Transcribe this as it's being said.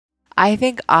I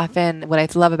think often what I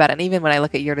love about it, and even when I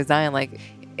look at your design, like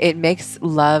it makes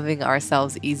loving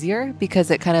ourselves easier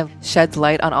because it kind of sheds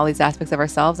light on all these aspects of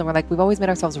ourselves. And we're like, we've always made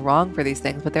ourselves wrong for these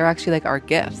things, but they're actually like our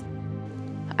gifts.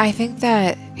 I think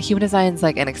that human design is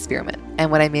like an experiment. And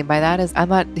what I mean by that is I'm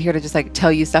not here to just like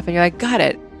tell you stuff and you're like, got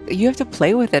it. You have to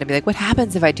play with it and be like, what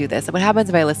happens if I do this? What happens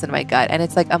if I listen to my gut? And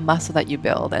it's like a muscle that you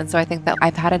build. And so I think that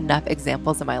I've had enough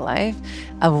examples in my life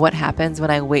of what happens when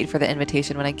I wait for the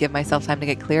invitation, when I give myself time to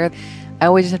get clear. I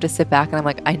always just have to sit back and I'm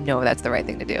like, I know that's the right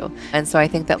thing to do. And so I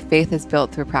think that faith is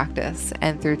built through practice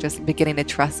and through just beginning to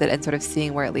trust it and sort of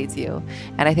seeing where it leads you.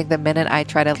 And I think the minute I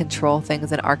try to control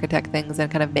things and architect things and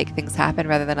kind of make things happen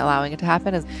rather than allowing it to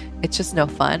happen, it's just no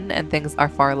fun and things are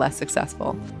far less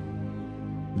successful.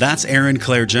 That's Erin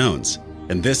Claire Jones,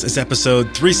 and this is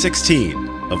episode 316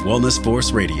 of Wellness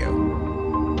Force Radio.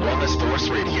 Wellness Force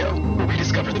Radio, where we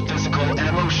discover the physical and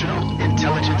emotional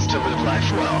intelligence to live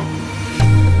life well.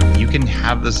 You can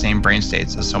have the same brain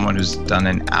states as someone who's done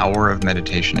an hour of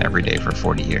meditation every day for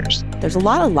 40 years. There's a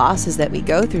lot of losses that we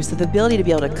go through, so the ability to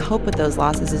be able to cope with those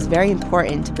losses is very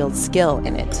important to build skill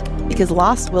in it, because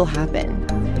loss will happen.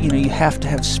 You have to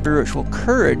have spiritual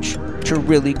courage to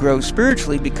really grow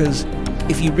spiritually, because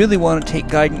if you really want to take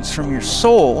guidance from your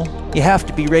soul, you have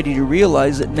to be ready to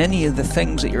realize that many of the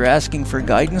things that you're asking for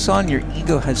guidance on, your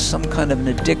ego has some kind of an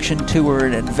addiction to or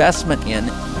an investment in.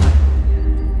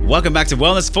 Welcome back to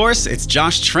Wellness Force. It's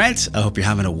Josh Trent. I hope you're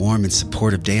having a warm and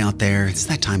supportive day out there. It's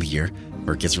that time of year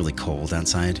where it gets really cold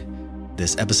outside.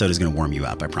 This episode is going to warm you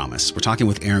up, I promise. We're talking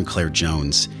with Erin Claire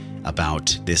Jones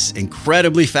about this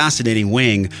incredibly fascinating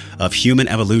wing of human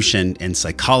evolution and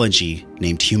psychology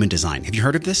named human design. Have you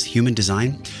heard of this, human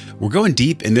design? We're going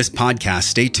deep in this podcast.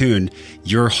 Stay tuned.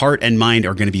 Your heart and mind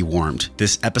are going to be warmed.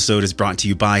 This episode is brought to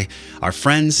you by our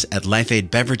friends at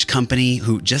LifeAid Beverage Company,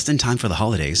 who just in time for the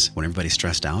holidays, when everybody's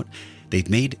stressed out,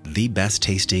 they've made the best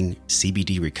tasting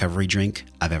CBD recovery drink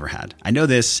I've ever had. I know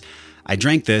this. I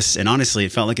drank this, and honestly,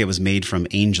 it felt like it was made from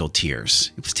angel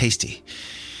tears. It was tasty.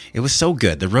 It was so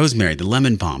good. The rosemary, the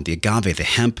lemon balm, the agave, the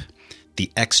hemp,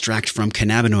 the extract from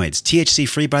cannabinoids. THC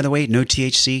free, by the way, no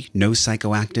THC, no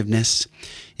psychoactiveness.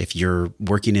 If you're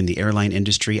working in the airline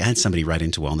industry, I had somebody write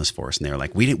into Wellness Force and they were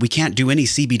like, we can't do any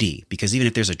CBD because even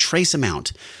if there's a trace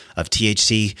amount of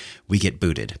THC, we get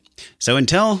booted. So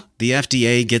until the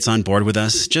FDA gets on board with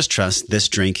us, just trust this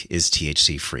drink is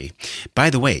THC free.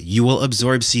 By the way, you will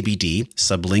absorb CBD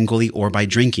sublingually or by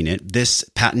drinking it. This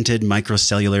patented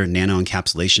microcellular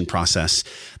nanoencapsulation process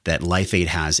that LifeAid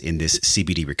has in this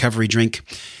CBD recovery drink,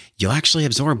 you'll actually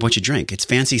absorb what you drink. It's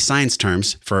fancy science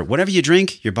terms for whatever you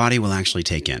drink, your body will actually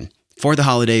take in. For the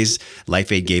holidays,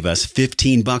 LifeAid gave us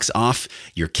 $15 off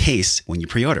your case when you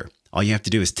pre-order. All you have to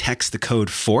do is text the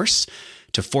code FORCE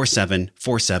to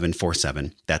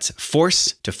 474747. That's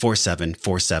FORCE to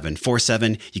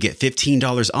 474747. You get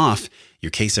 $15 off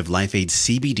your case of LifeAid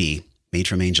CBD made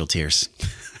from angel tears.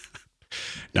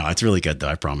 No, it's really good though,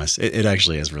 I promise. It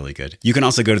actually is really good. You can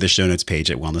also go to the show notes page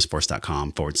at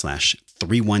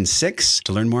wellnessforce.com/316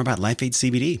 to learn more about LifeAid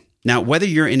CBD. Now, whether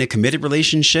you're in a committed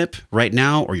relationship right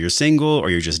now, or you're single,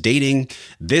 or you're just dating,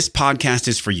 this podcast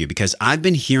is for you because I've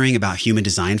been hearing about human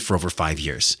design for over 5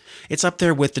 years. It's up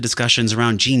there with the discussions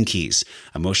around gene keys,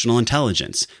 emotional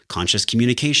intelligence, conscious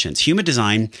communications. Human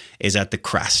design is at the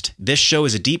crest. This show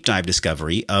is a deep dive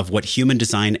discovery of what human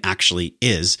design actually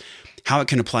is, how it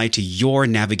can apply to your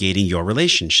navigating your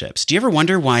relationships. Do you ever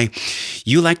wonder why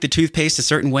you like the toothpaste a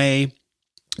certain way?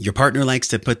 Your partner likes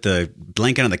to put the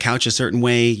blanket on the couch a certain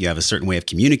way. You have a certain way of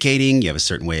communicating. You have a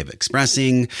certain way of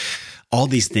expressing. All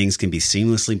these things can be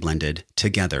seamlessly blended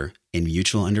together in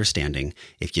mutual understanding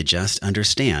if you just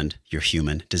understand your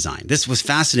human design. This was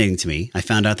fascinating to me. I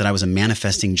found out that I was a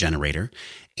manifesting generator,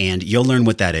 and you'll learn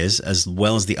what that is, as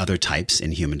well as the other types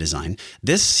in human design.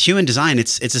 This human design,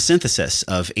 it's a synthesis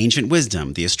of ancient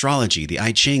wisdom, the astrology, the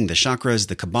I Ching, the chakras,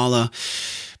 the Kabbalah,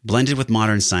 blended with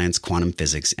modern science, quantum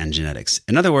physics, and genetics.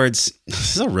 In other words,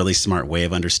 this is a really smart way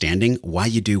of understanding why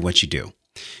you do what you do.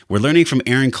 We're learning from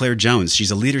Erin Claire Jones.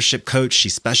 She's a leadership coach. She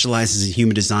specializes in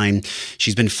human design.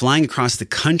 She's been flying across the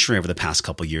country over the past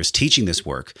couple of years, teaching this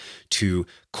work to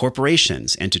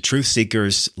corporations and to truth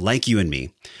seekers like you and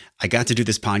me. I got to do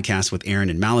this podcast with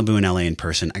Erin in Malibu and LA in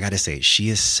person. I got to say, she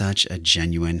is such a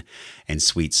genuine and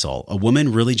sweet soul. A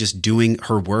woman really just doing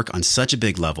her work on such a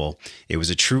big level. It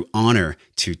was a true honor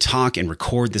to talk and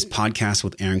record this podcast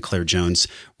with Erin Claire Jones.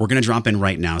 We're going to drop in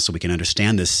right now so we can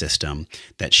understand this system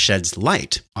that sheds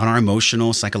light on our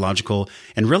emotional, psychological,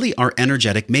 and really our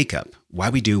energetic makeup.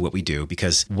 Why we do what we do,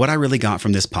 because what I really got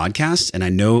from this podcast, and I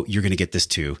know you're going to get this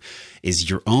too, is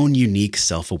your own unique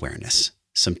self-awareness.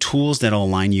 Some tools that'll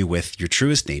align you with your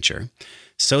truest nature,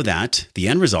 so that the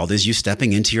end result is you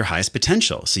stepping into your highest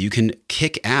potential so you can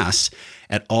kick ass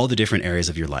at all the different areas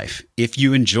of your life. If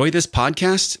you enjoy this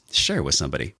podcast, share it with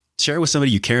somebody. Share it with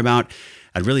somebody you care about.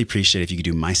 I'd really appreciate it if you could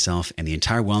do myself and the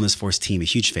entire Wellness Force team a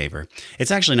huge favor. It's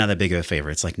actually not that big of a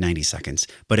favor. It's like 90 seconds,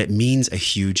 but it means a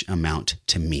huge amount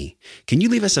to me. Can you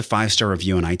leave us a 5-star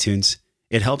review on iTunes?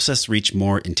 It helps us reach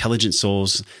more intelligent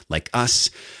souls like us.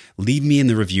 Leave me in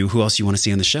the review who else you want to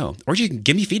see on the show, or you can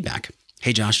give me feedback.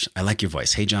 Hey, Josh, I like your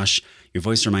voice. Hey, Josh, your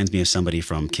voice reminds me of somebody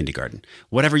from kindergarten.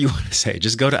 Whatever you want to say,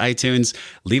 just go to iTunes,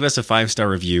 leave us a 5-star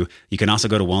review. You can also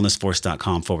go to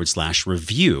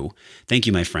wellnessforce.com/review. Thank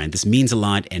you, my friend. This means a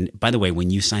lot. And by the way,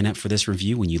 when you sign up for this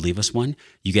review, when you leave us one,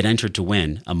 you get entered to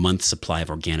win a month's supply of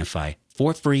Organifi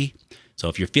for free. So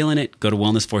if you're feeling it, go to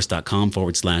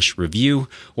wellnessforce.com/review,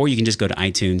 or you can just go to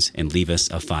iTunes and leave us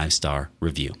a 5-star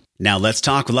review. Now let's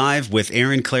talk live with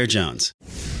Erin Claire Jones.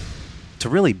 To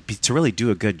really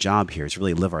do a good job here, to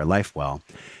really live our life well,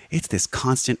 it's this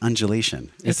constant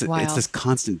undulation. It's wild. It's this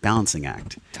constant balancing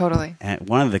act. Totally. And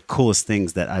one of the coolest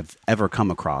things that I've ever come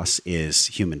across is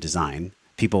human design.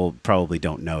 People probably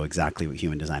don't know exactly what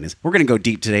human design is. We're going to go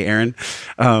deep today, Erin.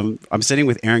 I'm sitting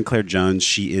with Erin Claire Jones.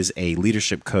 She is a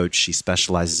leadership coach. She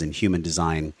specializes in human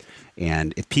design.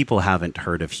 And if people haven't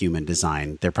heard of human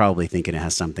design, they're probably thinking it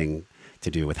has something to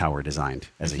do with how we're designed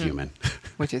as a human.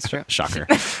 Which is true. Shocker.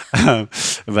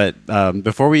 But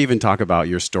before we even talk about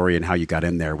your story and how you got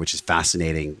in there, which is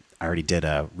fascinating, I already did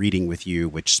a reading with you,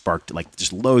 which sparked like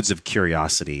just loads of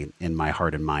curiosity in my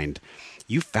heart and mind.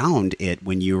 You found it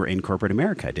when you were in corporate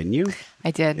America, didn't you?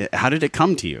 I did. How did it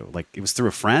come to you? Like it was through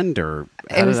a friend, or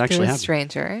how It was did it actually through a happen?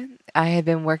 stranger. I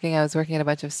was working at a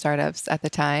bunch of startups at the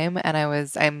time, and I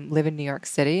live in New York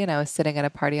City, and I was sitting at a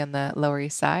party on the Lower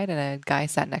East Side, and a guy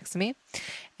sat next to me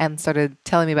and started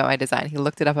telling me about my design. He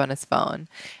looked it up on his phone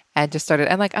and just started,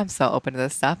 and like, I'm so open to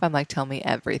this stuff. I'm like, tell me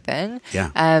everything.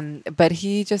 Yeah. But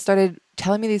he just started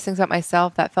telling me these things about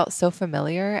myself that felt so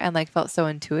familiar and like felt so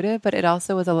intuitive, but it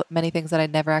also was many things that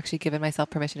I'd never actually given myself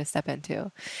permission to step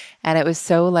into. And it was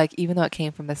so like, even though it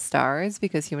came from the stars,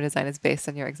 because human design is based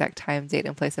on your exact time, date,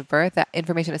 and place of birth, that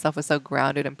information itself was so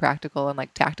grounded and practical and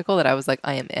like tactical that I was like,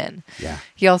 I am in. Yeah.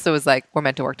 He also was like, we're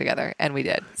meant to work together. And we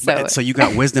did. So you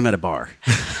got wisdom at a bar.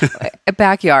 A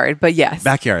backyard, but yes.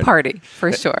 Backyard. Party,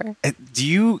 for sure. Do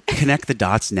you connect the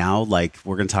dots now? Like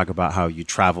we're going to talk about how you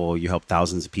travel, you help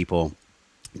thousands of people.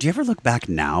 Do you ever look back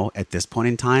now at this point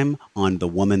in time on the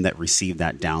woman that received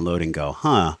that download and go,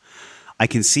 I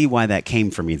can see why that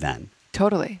came for me then?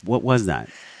 Totally. What was that?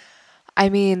 I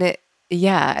mean,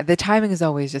 yeah, the timing is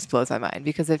always just blows my mind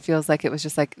because it feels like it was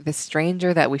just like this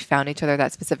stranger that we found each other at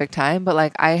that specific time. But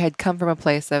like I had come from a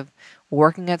place of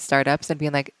working at startups and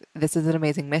being like, this is an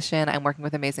amazing mission. I'm working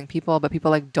with amazing people, but people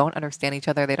like don't understand each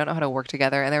other. They don't know how to work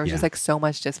together. And there was just like so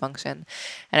much dysfunction.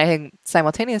 And I think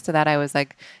simultaneous to that, I was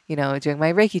like, doing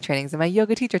my Reiki trainings and my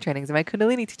yoga teacher trainings and my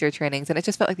Kundalini teacher trainings. And it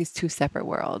just felt like these two separate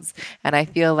worlds. And I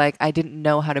feel like I didn't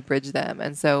know how to bridge them.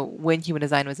 And so when human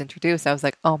design was introduced, I was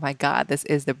like, oh my God, this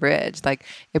is the bridge. Like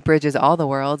it bridges all the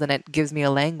worlds and it gives me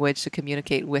a language to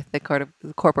communicate with the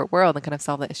corporate world and kind of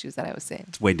solve the issues that I was seeing.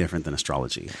 It's way different than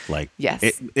astrology. Like yes.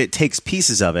 It takes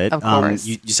pieces of it. Of course.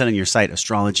 You said on your site,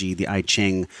 astrology, the I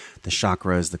Ching, the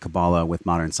chakras, the Kabbalah with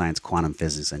modern science, quantum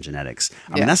physics, and genetics.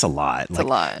 I mean, that's a lot. It's a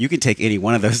lot. You could take any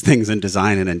one of those things and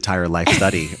design an entire life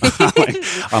study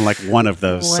on one of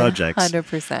those subjects.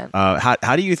 100%.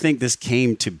 How do you think this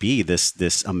came to be,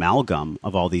 this amalgam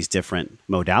of all these different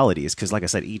modalities? Because like I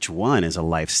said, each one is a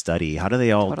life study. How do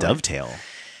they all dovetail?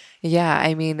 Yeah,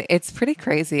 I mean, it's pretty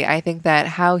crazy. I think that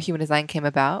how human design came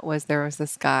about was there was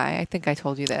this guy, I think I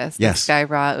told you this, yes. This guy,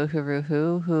 Ra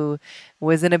Uhuruhu, who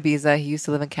was in Ibiza. He used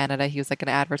to live in Canada. He was like an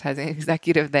advertising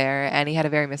executive there. And he had a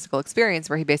very mystical experience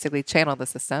where he basically channeled the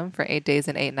system for 8 days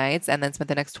and 8 nights and then spent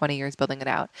the next 20 years building it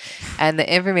out. And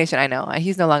the information, I know,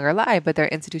 he's no longer alive, but there are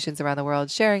institutions around the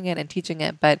world sharing it and teaching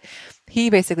it. But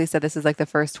he basically said this is like the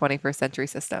first 21st century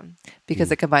system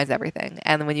because it combines everything.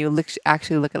 And when you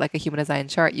actually look at like a human design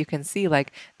chart, you can see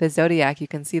like the zodiac, you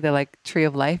can see the like tree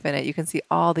of life in it. You can see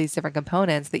all these different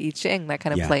components, the I Ching that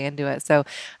kind of play into it. So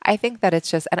I think that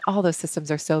it's just, and all those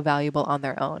systems are so valuable on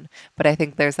their own. But I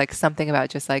think there's like something about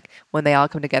just like when they all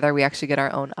come together, we actually get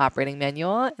our own operating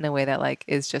manual in a way that like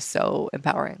is just so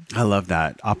empowering. I love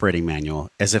that operating manual,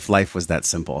 as if life was that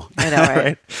simple. I know,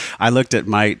 right? I looked at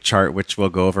my chart, which we'll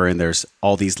go over, and there's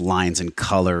all these lines and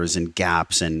colors and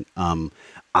gaps. And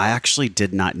I actually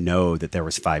did not know that there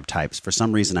was 5 types. For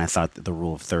some reason, I thought that the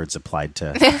rule of thirds applied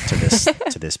to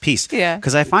this piece. Yeah.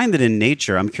 Because I find that in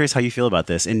nature, I'm curious how you feel about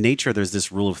this. In nature, there's this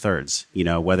rule of thirds,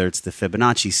 whether it's the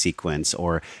Fibonacci sequence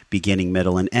or beginning,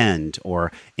 middle, and end,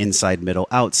 or inside, middle,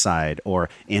 outside, or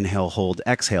inhale, hold,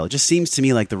 exhale. It just seems to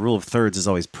me like the rule of thirds is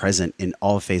always present in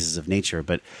all phases of nature.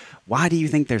 But why do you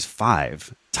think there's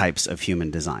 5 types of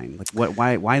human design? Like,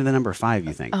 why the number 5,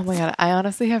 you think? Oh my God, I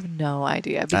honestly have no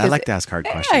idea. I like to ask hard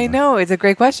questions. I know, it's a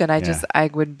great question. I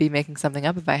would be making something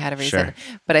up if I had a reason. Sure.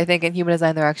 But I think in human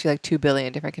design, there are actually like 2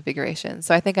 billion different configurations.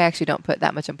 So I think I actually don't put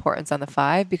that much importance on the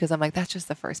 5 because I'm like, that's just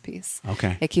the first piece.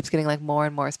 Okay. It keeps getting like more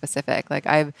and more specific. Like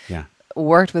I've Yeah.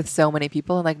 worked with so many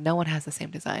people and like no one has the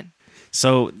same design.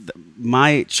 So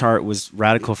my chart was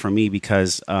radical for me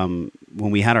because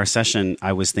when we had our session,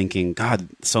 I was thinking, God,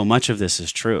 so much of this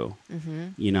is true,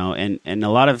 and a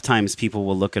lot of times people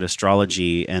will look at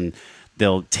astrology and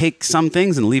they'll take some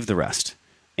things and leave the rest.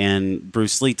 And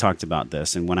Bruce Lee talked about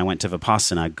this. And when I went to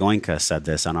Vipassana, Goenka said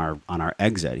this on our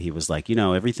exit. He was like,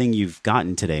 everything you've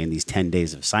gotten today in these 10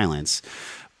 days of silence,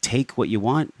 take what you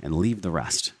want and leave the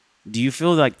rest. Do you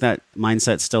feel like that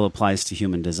mindset still applies to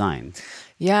human design?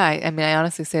 Yeah, I mean, I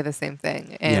honestly say the same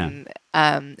thing in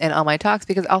all my talks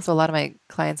because also a lot of my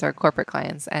clients are corporate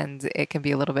clients and it can be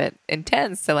a little bit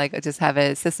intense to like just have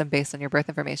a system based on your birth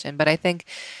information. But I think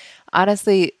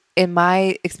honestly, in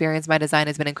my experience, my design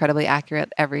has been incredibly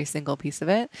accurate, every single piece of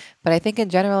it. But I think in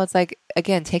general, it's like,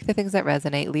 again, take the things that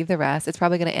resonate, leave the rest. It's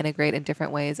probably going to integrate in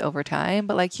different ways over time.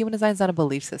 But like human design is not a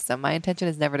belief system. My intention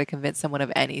is never to convince someone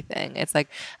of anything. It's like,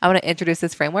 I want to introduce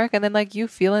this framework and then like you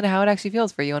feel into how it actually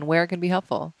feels for you and where it can be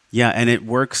helpful. Yeah, and it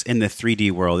works in the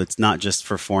 3D world. It's not just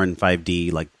for 4 and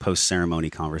 5D, like post-ceremony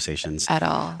conversations. At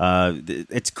all.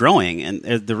 It's growing. And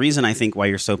the reason I think why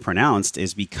you're so pronounced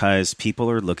is because people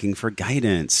are looking for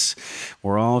guidance.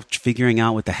 We're all figuring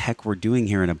out what the heck we're doing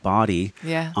here in a body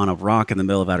on a rock in the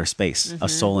middle of outer space, a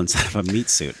soul inside of a meat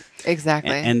suit.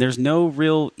 Exactly. And there's no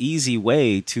real easy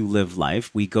way to live life.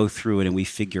 We go through it and we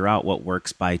figure out what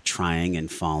works by trying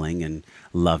and falling and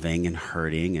loving and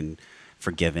hurting and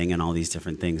forgiving and all these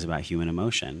different things about human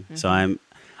emotion. So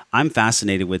I'm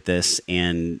fascinated with this,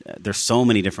 and there's so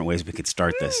many different ways we could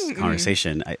start this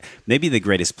conversation. Maybe the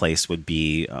greatest place would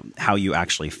be how you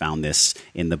actually found this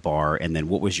in the bar, and then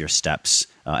what was your steps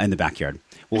in the backyard?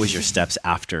 What was your steps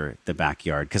after the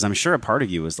backyard? Because I'm sure a part of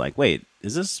you was like, wait,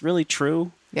 is this really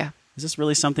true? Yeah. Is this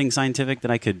really something scientific that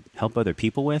I could help other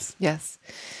people with? Yes,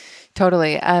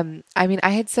 totally. I mean, I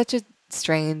had such a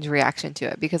strange reaction to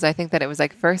it because I think that it was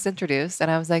like first introduced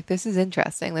and I was like, this is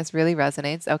interesting. This really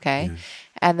resonates. Okay. Yeah.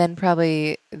 And then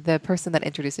probably the person that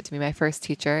introduced it to me, my first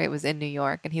teacher, it was in New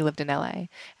York and he lived in LA.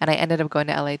 And I ended up going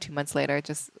to LA 2 months later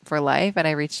just for life. And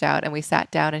I reached out and we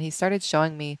sat down and he started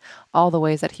showing me all the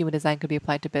ways that human design could be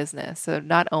applied to business. So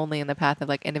not only in the path of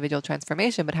like individual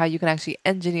transformation, but how you can actually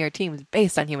engineer teams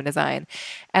based on human design.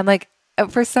 And like,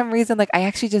 for some reason, like I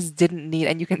actually just didn't need,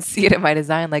 and you can see it in my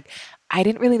design, like I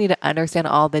didn't really need to understand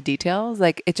all the details.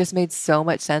 Like it just made so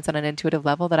much sense on an intuitive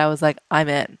level that I was like, I'm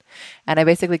in. And I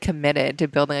basically committed to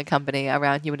building a company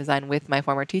around human design with my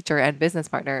former teacher and business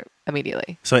partner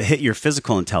immediately. So it hit your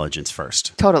physical intelligence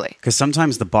first. Totally. Because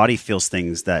sometimes the body feels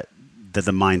things that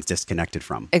the mind's disconnected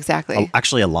from. Exactly.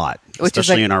 Actually a lot,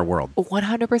 especially in our world.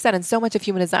 100%. And so much of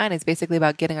human design is basically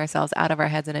about getting ourselves out of our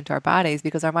heads and into our bodies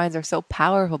because our minds are so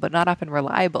powerful, but not often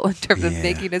reliable in terms of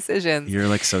making decisions. You're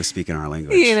like so speaking our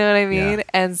language. You know what I mean? Yeah.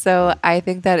 And so I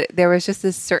think that there was just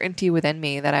this certainty within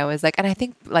me that I was like, and I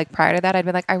think like prior to that, I'd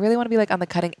been like, I really want to be like on the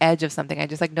cutting edge of something. I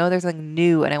just like know there's something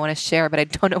new and I want to share, but I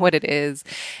don't know what it is.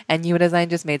 And human design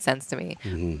just made sense to me.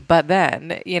 Mm-hmm. But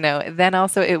then, then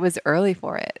also it was early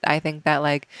for it. I think that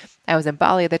like I was in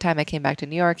Bali at the time. I came back to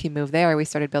New York. He moved there. We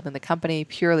started building the company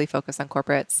purely focused on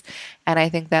corporates. And I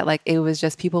think that like it was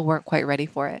just people weren't quite ready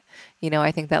for it.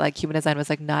 I think that like human design was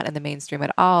like not in the mainstream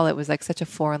at all. It was like such a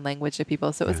foreign language to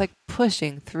people. So it was like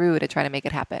pushing through to try to make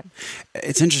it happen.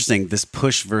 It's interesting, this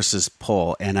push versus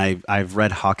pull. And I've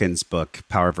read Hawkins' book,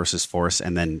 Power versus Force,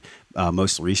 and then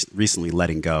most recently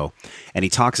Letting Go. And he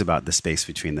talks about the space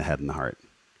between the head and the heart.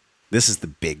 This is the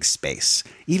big space.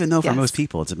 Even though for most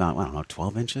people, it's about,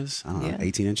 12 inches,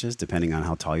 18 inches, depending on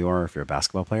how tall you are, if you're a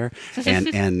basketball player.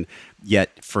 And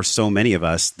yet for so many of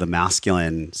us, the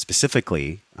masculine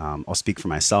specifically, I'll speak for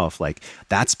myself, like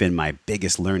that's been my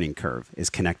biggest learning curve is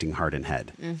connecting heart and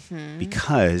head. Mm-hmm.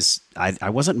 Because I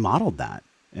wasn't modeled that.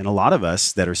 And a lot of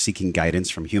us that are seeking guidance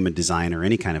from human design or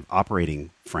any kind of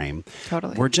operating frame,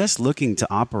 we're just looking to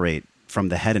operate from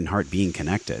the head and heart being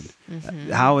connected.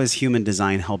 Mm-hmm. How has human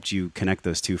design helped you connect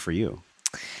those two for you?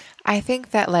 I think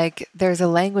that like there's a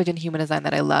language in human design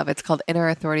that I love. It's called inner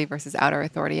authority versus outer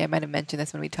authority. I might have mentioned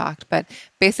this when we talked, but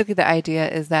basically the idea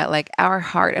is that like our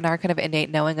heart and our kind of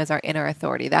innate knowing is our inner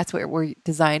authority. That's what we're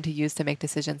designed to use to make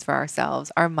decisions for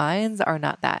ourselves. Our minds are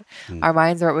not that. Our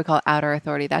minds are what we call outer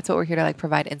authority. That's what we're here to like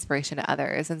provide inspiration to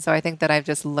others. And so I think that I've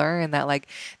just learned that like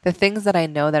the things that I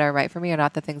know that are right for me are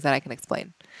not the things that I can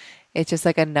explain. It's just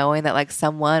like a knowing that like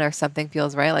someone or something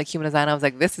feels right. Like human design, I was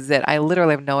like, this is it. I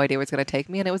literally have no idea where it's going to take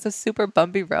me. And it was a super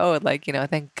bumpy road. Like, you know,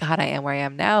 thank God I am where I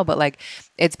am now. But like,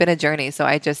 it's been a journey. So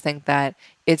I just think that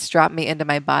it's dropped me into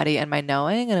my body and my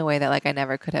knowing in a way that like I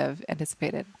never could have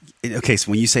anticipated. Okay, so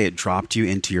when you say it dropped you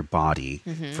into your body,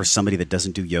 for somebody that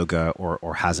doesn't do yoga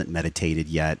or hasn't meditated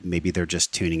yet, maybe they're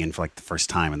just tuning in for like the first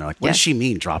time and they're like, what does she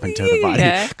mean drop into the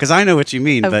body? Because I know what you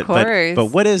mean, but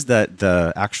what is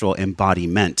the actual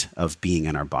embodiment of being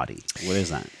in our body? What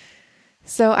is that?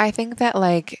 So I think that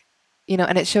like, you know,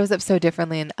 and it shows up so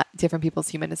differently in different people's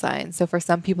human design. So for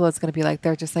some people, it's going to be like,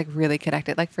 they're just like really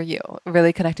connected, like for you,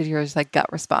 really connected to your just like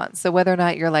gut response. So whether or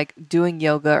not you're like doing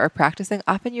yoga or practicing,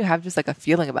 often you have just like a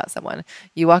feeling about someone.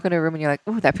 You walk into a room and you're like,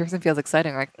 oh, that person feels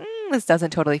exciting. Or like, this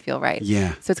doesn't totally feel right.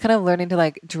 Yeah. So it's kind of learning to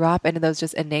like drop into those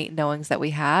just innate knowings that we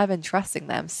have and trusting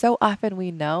them. So often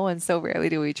we know and so rarely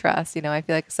do we trust. You know, I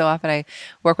feel like so often I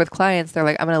work with clients, they're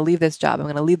like, I'm going to leave this job. I'm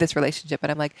going to leave this relationship.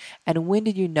 And I'm like, and when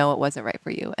did you know it wasn't right for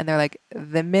you? And they're like,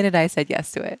 the minute I said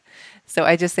yes to it. So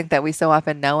I just think that we so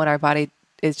often know, and our body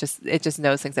is just, it just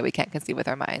knows things that we can't conceive with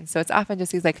our mind. So it's often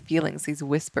just these like feelings, these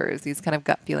whispers, these kind of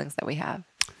gut feelings that we have.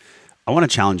 I want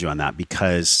to challenge you on that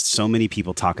because so many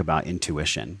people talk about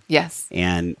intuition. Yes.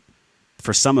 And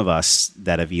for some of us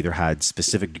that have either had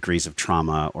specific degrees of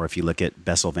trauma, or if you look at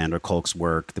Bessel van der Kolk's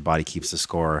work, The Body Keeps the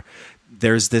Score,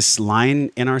 there's this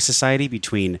line in our society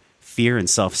between fear and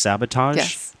self-sabotage.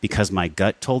 Yes. Because my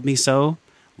gut told me so.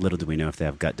 Little do we know if they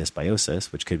have gut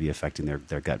dysbiosis, which could be affecting their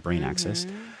gut-brain axis.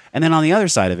 And then on the other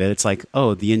side of it, it's like,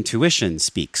 oh, the intuition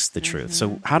speaks the truth.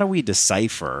 So how do we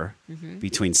decipher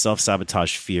between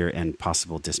self-sabotage, fear, and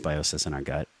possible dysbiosis in our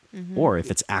gut? Or if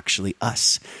it's actually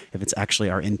us, if it's actually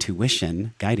our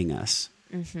intuition guiding us?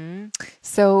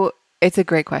 So it's a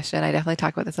great question. I definitely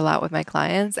talk about this a lot with my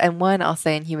clients. And one, I'll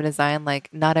say in human design, like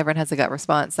not everyone has a gut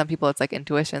response. Some people it's like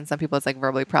intuition. Some people it's like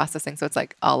verbally processing. So it's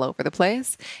like all over the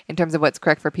place in terms of what's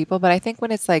correct for people. But I think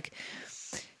when it's like,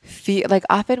 like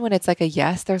often when it's like a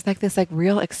yes, there's like this like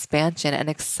real expansion and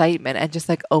excitement and just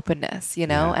like openness, you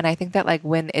know? And I think that like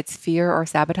when it's fear or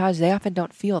sabotage, they often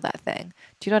don't feel that thing.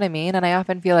 Do you know what I mean? And I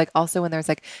often feel like also when there's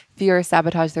like fear or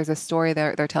sabotage, there's a story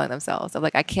they're telling themselves of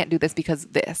like, I can't do this because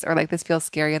this, or like this feels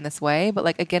scary in this way. But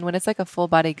like, again, when it's like a full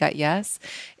body gut yes,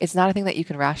 it's not a thing that you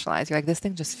can rationalize. You're like, this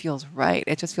thing just feels right.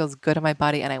 It just feels good in my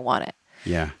body and I want it.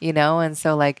 Yeah. You know, and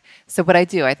so like, so what I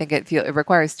do, I think it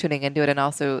requires tuning into it and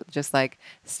also just like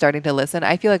starting to listen.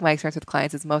 I feel like my experience with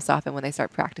clients is most often when they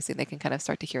start practicing, they can kind of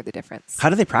start to hear the difference. How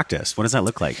do they practice? What does that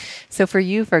look like? So for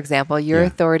you, for example, your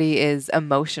authority is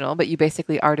emotional, but you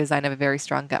basically are designed to have a very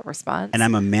strong gut response. And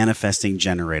I'm a manifesting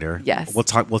generator. Yes. We'll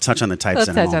touch on the types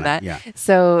in a moment. On that. Yeah.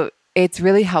 So it's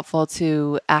really helpful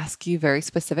to ask you very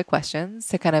specific questions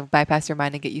to kind of bypass your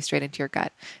mind and get you straight into your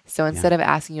gut. So instead of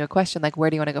asking you a question like, where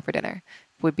do you want to go for dinner?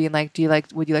 Would be like,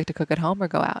 would you like to cook at home or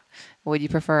go out? Would you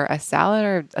prefer a salad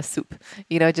or a soup?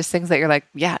 You know, just things that you're like,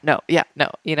 no.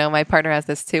 You know, my partner has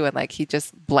this too. And like, he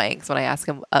just blanks when I ask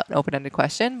him an open-ended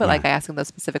question, but like I ask him those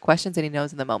specific questions and he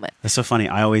knows in the moment. That's so funny.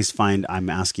 I always find I'm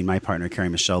asking my partner, Carrie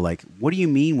Michelle, like, what do you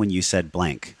mean when you said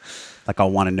blank? Like,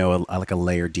 I'll want to know like a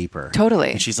layer deeper.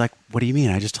 Totally. And she's like, what do you mean?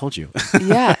 I just told you.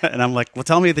 Yeah. And I'm like, well,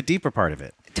 tell me the deeper part of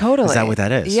it. Totally. Is that what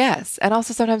that is? Yes. And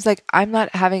also sometimes like, I'm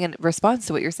not having a response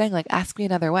to what you're saying. Like, ask me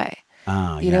another way.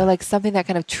 You know, like something that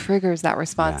kind of triggers that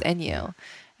response in you.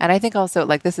 And I think also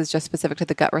like this is just specific to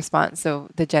the gut response. So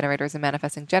the generators and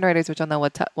manifesting generators, which I'll know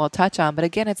we'll touch on. But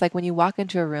again, it's like when you walk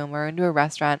into a room or into a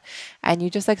restaurant and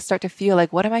you just like start to feel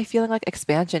like, what am I feeling like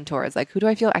expansion towards? Like, who do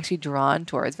I feel actually drawn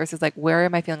towards versus like, where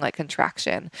am I feeling like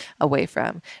contraction away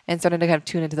from? And starting to kind of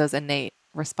tune into those innate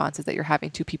responses that you're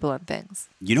having to people and things.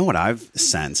 You know what I've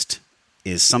sensed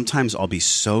is sometimes I'll be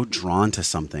so drawn to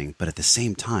something, but at the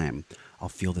same time, I'll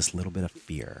feel this little bit of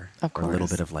fear, or a little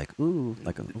bit of like, ooh,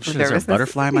 like is there a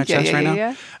butterfly in my chest right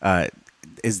now?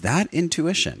 Is that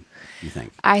intuition, you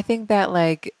think? I think that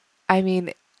like, I mean,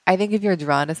 I think if you're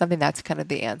drawn to something, that's kind of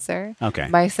the answer. Okay.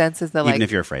 My sense is that like, even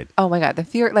if you're afraid. Oh my God, the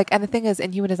fear, like, and the thing is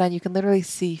in human design, you can literally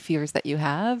see fears that you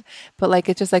have, but like,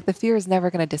 it's just like the fear is never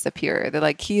going to disappear. The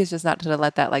like key is just not to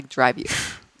let that like drive you.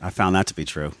 I found that to be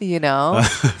true. You know?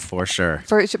 For sure.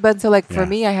 But so like for Yeah.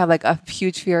 me, I have like a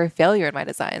huge fear of failure in my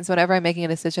design. So whenever I'm making a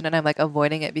decision and I'm like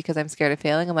avoiding it because I'm scared of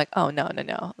failing, I'm like, oh, no.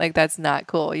 Like that's not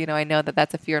cool. You know, I know that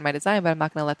that's a fear in my design, but I'm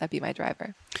not going to let that be my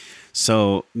driver.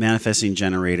 So manifesting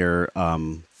generator,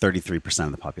 33%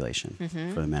 of the population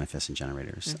for the manifesting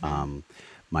generators.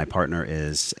 My partner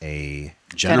is a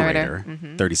generator,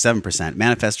 37%,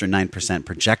 manifestor 9%,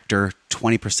 projector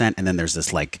 20%, and then there's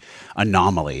this like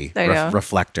anomaly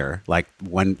reflector, like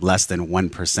less than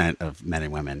 1% of men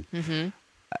and women.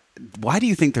 Why do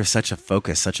you think there's such a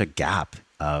focus, such a gap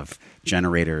of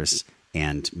generators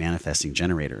and manifesting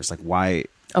generators? Like why?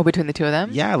 Oh, between the two of them?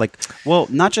 Yeah, like, well,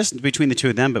 not just between the two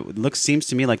of them, but seems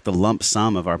to me like the lump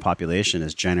sum of our population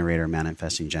is generator,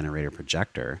 manifesting generator,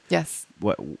 projector. Yes.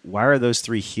 Why are those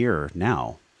three here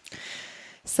now?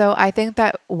 So I think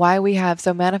that why we have,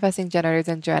 so manifesting generators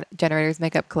and generators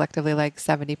make up collectively like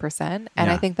 70%.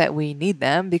 And I think that we need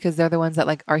them because they're the ones that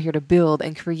like are here to build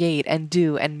and create and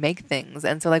do and make things.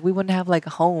 And so like we wouldn't have like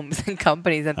homes and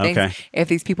companies and things if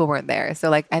these people weren't there. So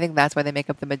like I think that's why they make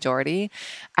up the majority.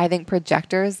 I think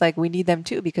projectors, like we need them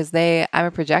too because I'm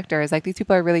a projector. It's like these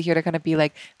people are really here to kind of be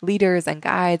like leaders and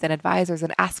guides and advisors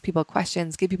and ask people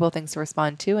questions, give people things to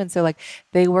respond to. And so like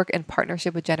they work in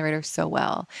partnership with generators so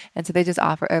well. And so they just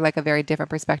offer like a very different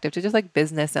perspective to just like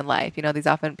business and life. You know,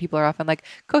 people are often like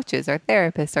coaches or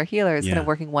therapists or healers kind of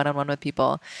working one-on-one with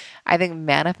people. I think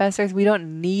manifestors, we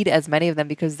don't need as many of them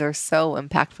because they're so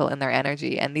impactful in their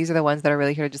energy. And these are the ones that are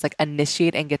really here to just like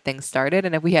initiate and get things started.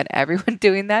 And if we had everyone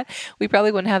doing that, we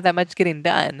probably wouldn't have that much getting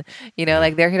done. You know,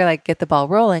 like they're here to like get the ball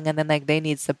rolling and then like they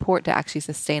need support to actually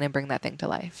sustain and bring that thing to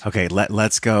life. Okay,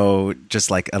 let's go just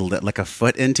like a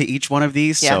foot into each one of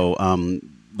these. Yeah. So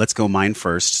let's go mine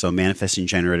first. So manifesting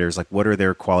generators, like what are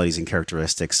their qualities and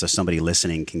characteristics so somebody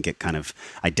listening can get kind of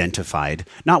identified,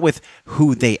 not with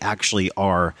who they actually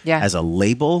are as a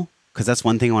label, because that's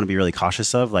one thing I want to be really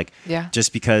cautious of. Like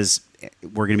just because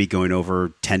we're going to be going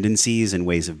over tendencies and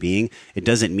ways of being, it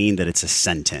doesn't mean that it's a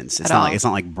sentence. It's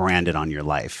not like branded on your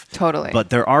life. Totally. But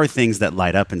there are things that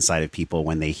light up inside of people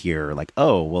when they hear like,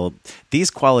 oh, well,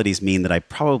 these qualities mean that I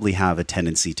probably have a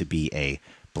tendency to be a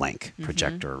blank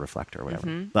projector or reflector or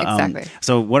whatever. But, exactly.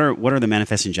 So what are the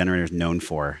manifesting generators known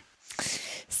for?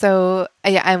 So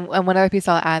and one other piece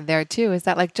I'll add there too is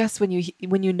that like just when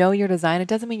you know your design, it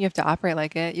doesn't mean you have to operate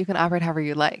like it. You can operate however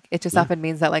you like. It just often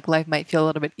means that like life might feel a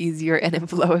little bit easier and in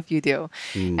flow if you do.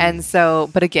 And so,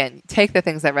 but again, take the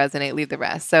things that resonate, leave the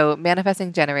rest. So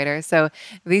manifesting generators. So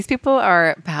these people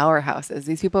are powerhouses.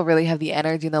 These people really have the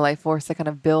energy and the life force to kind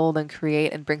of build and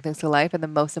create and bring things to life. And the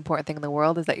most important thing in the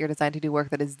world is that you're designed to do work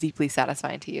that is deeply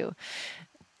satisfying to you.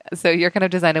 So you're kind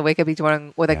of designed to wake up each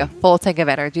morning with like a full tank of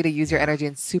energy to use your energy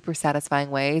in super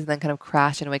satisfying ways and then kind of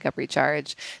crash and wake up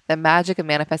recharged. The magic of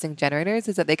manifesting generators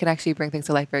is that they can actually bring things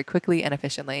to life very quickly and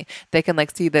efficiently. They can like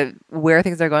see where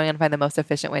things are going and find the most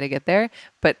efficient way to get there,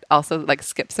 but also like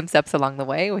skip some steps along the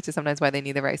way, which is sometimes why they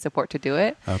need the right support to do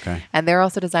it. Okay. And they're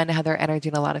also designed to have their energy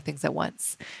in a lot of things at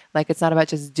once. Like it's not about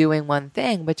just doing one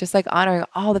thing, but just like honoring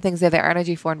all the things they have their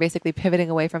energy for and basically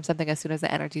pivoting away from something as soon as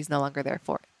the energy is no longer there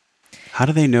for it. How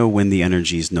do they know when the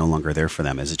energy is no longer there for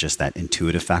them? Is it just that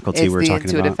intuitive faculty we're talking about?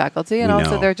 It's the intuitive faculty. And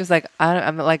also they're just like, I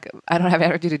don't have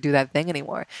energy to do that thing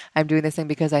anymore. I'm doing this thing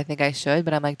because I think I should,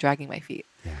 but I'm like dragging my feet.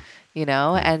 Yeah. You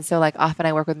know? Yeah. And so like often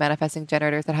I work with manifesting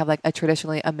generators that have like a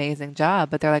traditionally amazing job,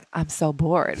 but they're like, I'm so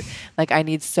bored. Like I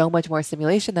need so much more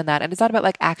stimulation than that. And it's not about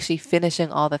like actually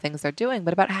finishing all the things they're doing,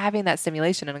 but about having that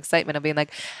stimulation and excitement of being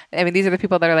like, I mean, these are the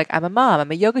people that are like, I'm a mom,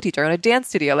 I'm a yoga teacher, I'm in a dance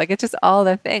studio. Like it's just all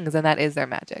the things. And that is their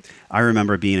magic. I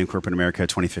remember being in corporate America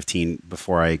 2015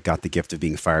 before I got the gift of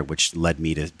being fired, which led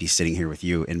me to be sitting here with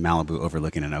you in Malibu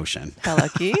overlooking an ocean. How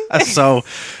lucky. So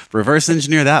reverse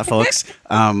engineer that, folks.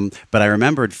 But I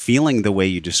remembered feeling the way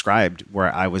you described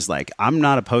where I was like, I'm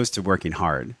not opposed to working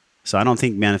hard. So I don't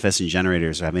think manifesting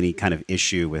generators have any kind of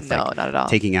issue with not at all.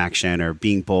 Taking action or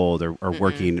being bold or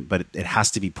working, but it has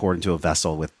to be poured into a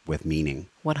vessel with meaning.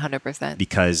 100%.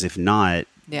 Because if not,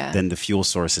 then the fuel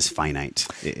source is finite.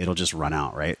 It'll just run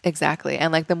out, right? Exactly.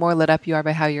 And like the more lit up you are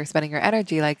by how you're spending your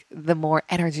energy, like the more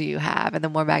energy you have and the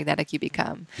more magnetic you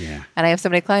become. Yeah. And I have so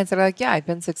many clients that are like, yeah, I've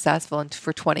been successful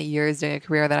for 20 years doing a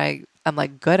career that I'm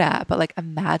like good at, but like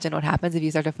imagine what happens if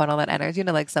you start to funnel that energy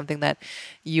into like something that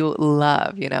you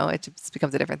love, you know, it just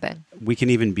becomes a different thing. We can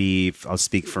even be, I'll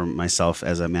speak for myself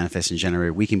as a manifesting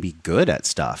generator, we can be good at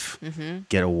stuff,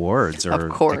 get awards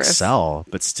or excel,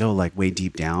 but still like way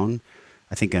deep down,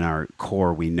 I think in our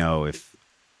core, we know if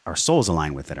our soul's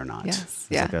aligned with it or not. Yes.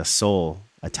 There's like a soul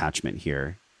attachment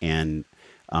here. And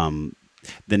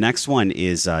the next one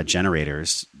is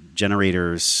generators.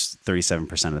 generators,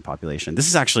 37% of the population. This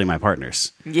is actually my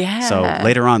partners. Yeah. So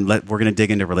later on, we're going to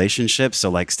dig into relationships. So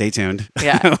like, stay tuned.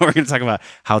 Yeah. We're going to talk about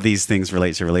how these things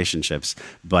relate to relationships.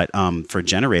 But for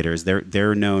generators,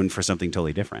 they're known for something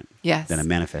totally different than a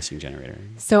manifesting generator.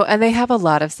 So, and they have a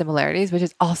lot of similarities, which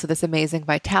is also this amazing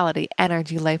vitality,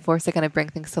 energy, life force that kind of bring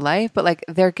things to life. But like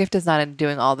their gift is not in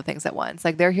doing all the things at once.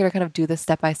 Like they're here to kind of do this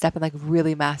step by step and like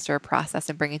really master a process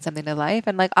and bringing something to life.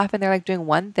 And like often they're like doing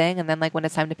one thing, and then like when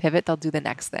it's time to pivot, they'll do the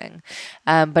next thing.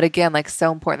 But again, like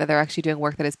so important that they're actually doing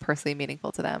work that is personally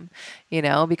meaningful to them, you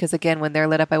know, because again, when they're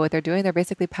lit up by what they're doing, they're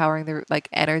basically powering their like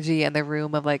energy and the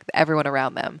room of like everyone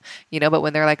around them, you know, but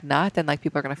when they're like not, then like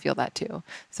people are going to feel that too.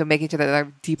 So making sure that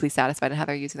they're deeply satisfied in how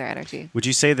they're using their energy. Would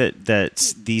you say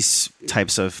that these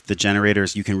types of the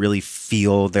generators, you can really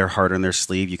feel their heart on their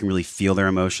sleeve? You can really feel their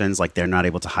emotions, like they're not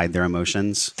able to hide their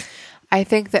emotions? I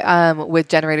think that with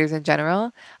generators in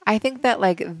general, I think that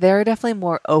like they're definitely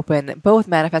more open. Both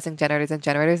manifesting generators and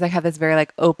generators like have this very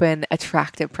like open,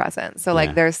 attractive presence. So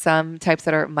like there's some types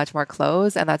that are much more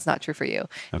closed, and that's not true for you.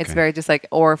 Okay. It's very just like,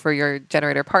 or for your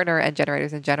generator partner and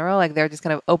generators in general, like they're just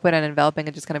kind of open and enveloping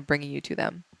and just kind of bringing you to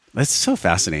them. That's so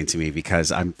fascinating to me because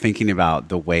I'm thinking about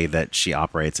the way that she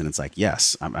operates, and it's like,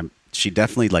 yes, she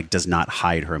definitely like does not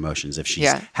hide her emotions. If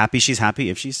she's happy, she's happy.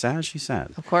 If she's sad, she's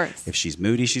sad. Of course. If she's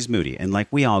moody, she's moody. And like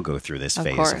we all go through this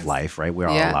phase of life, right? We're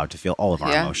all allowed to feel all of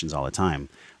our emotions all the time.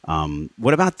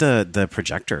 What about the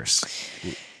projectors?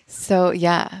 So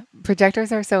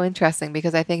projectors are so interesting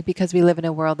because I think because we live in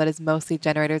a world that is mostly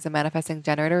generators and manifesting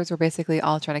generators, we're basically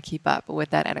all trying to keep up with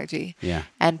that energy. Yeah.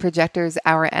 And projectors,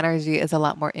 our energy is a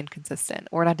lot more inconsistent.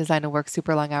 We're not designed to work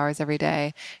super long hours every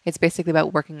day. It's basically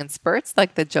about working in spurts.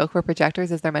 Like the joke for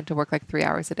projectors is they're meant to work like 3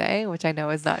 hours a day, which I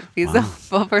know is not feasible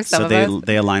for some of us. So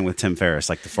they align with Tim Ferriss,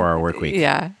 like the 4-hour work week.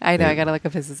 Yeah, I know. I got to look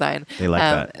up his design. They like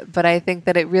that. But I think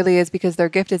that it really is because their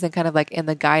gift isn't kind of like in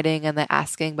the guiding and the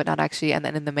asking, but not actually, and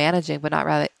then in the managing, but not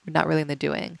really in the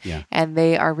doing. Yeah. And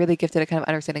they are really gifted at kind of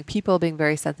understanding people, being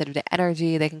very sensitive to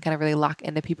energy. They can kind of really lock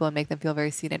into people and make them feel very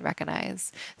seen and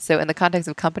recognized. So in the context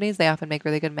of companies, they often make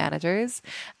really good managers,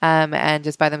 and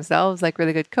just by themselves, like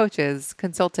really good coaches,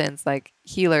 consultants, like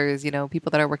healers, you know,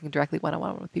 people that are working directly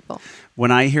one-on-one with people.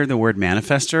 When I hear the word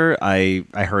manifester, I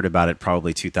heard about it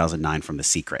probably 2009 from The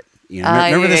Secret. You know,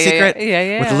 remember The Secret?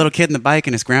 Yeah. With the little kid and the bike,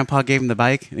 and his grandpa gave him the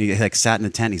bike. And he like sat in the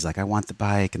tent. He's like, I want the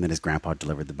bike. And then his grandpa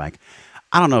delivered the bike.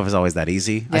 I don't know if it's always that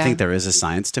easy. Yeah. I think there is a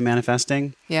science to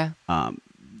manifesting. Yeah.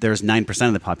 There's 9%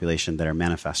 of the population that are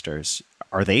manifestors.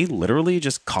 Are they literally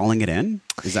just calling it in?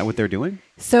 Is that what they're doing?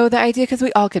 So the idea, because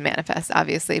we all can manifest,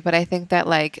 obviously, but I think that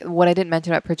like what I didn't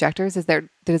mention about projectors is they're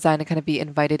designed to kind of be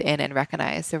invited in and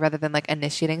recognized. So rather than like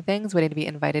initiating things, waiting to be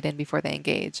invited in before they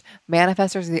engage.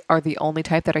 Manifestors are the only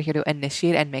type that are here to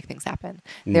initiate and make things happen.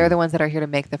 They're the ones that are here to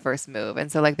make the first move.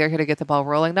 And so like they're here to get the ball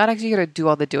rolling, not actually here to do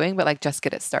all the doing, but like just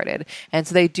get it started. And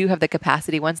so they do have the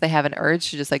capacity once they have an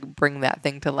urge to just like bring that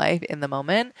thing to life in the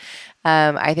moment.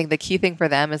 I think the key thing for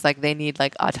them is like they need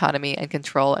like autonomy and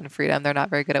control and freedom. They're not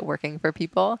very good at working for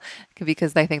people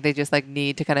because I think they just like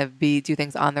need to kind of do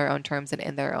things on their own terms and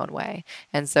in their own way.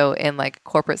 And so in like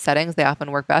corporate settings, they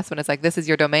often work best when it's like, this is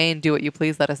your domain, do what you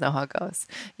please, let us know how it goes,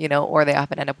 you know, or they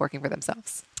often end up working for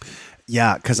themselves.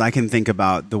 Yeah, because I can think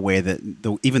about the way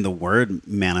that even the word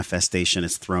manifestation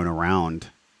is thrown around.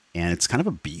 And it's kind of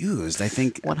abused, I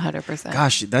think. 100%.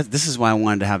 Gosh, this is why I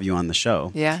wanted to have you on the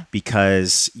show. Yeah.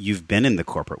 Because you've been in the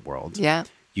corporate world. Yeah.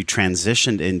 You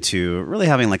transitioned into really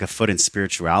having like a foot in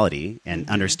spirituality and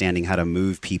understanding how to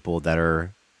move people that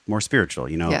are more spiritual.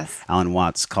 You know, Alan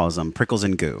Watts calls them prickles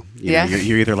and goo. You know,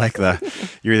 you're either like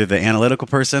you're either the analytical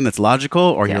person that's logical,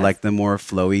 or you're like the more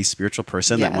flowy spiritual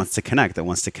person that wants to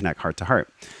connect heart to heart.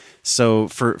 So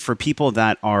for people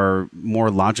that are more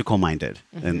logical minded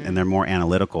and they're more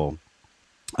analytical,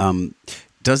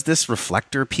 does this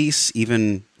reflector piece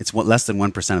even, it's less than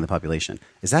 1% of the population.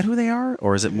 Is that who they are?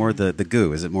 Or is it more the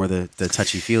goo? Is it more the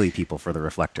touchy-feely people for the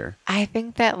reflector? I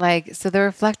think that like, so the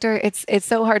reflector, it's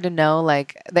so hard to know,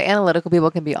 like the analytical people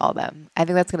can be all them. I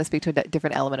think that's going to speak to a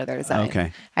different element of their design.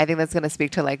 Okay. I think that's going to speak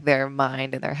to like their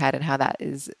mind and their head and how that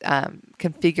is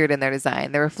configured in their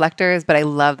design. The reflectors, but I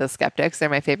love the skeptics. They're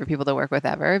my favorite people to work with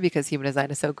ever because human design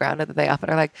is so grounded that they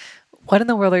often are like, what in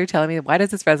the world are you telling me? Why does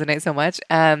this resonate so much?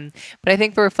 But I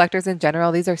think for reflectors in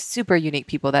general, these are super unique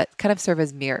people that kind of serve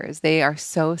as mirrors. They are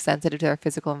so sensitive to their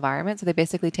physical environment. So they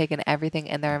basically take in everything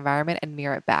in their environment and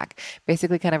mirror it back,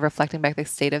 basically kind of reflecting back the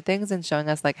state of things and showing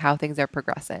us like how things are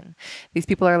progressing. These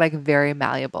people are like very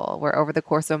malleable, where over the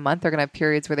course of a month, they're going to have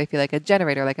periods where they feel like a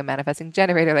generator, like a manifesting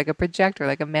generator, like a projector,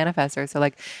 like a manifestor. So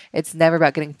like it's never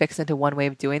about getting fixed into one way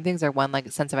of doing things or one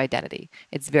like sense of identity.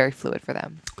 It's very fluid for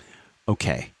them.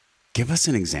 Okay. Give us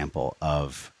an example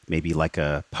of maybe like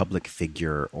a public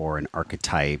figure or an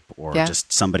archetype or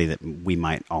just somebody that we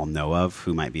might all know of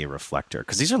who might be a reflector.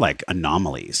 Because these are like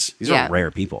anomalies. These are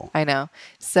rare people. I know.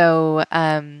 So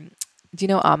do you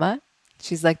know Amma?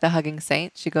 She's like the hugging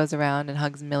saint. She goes around and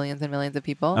hugs millions and millions of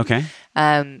people. Okay.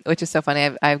 Which is so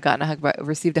funny. I've gotten a hug,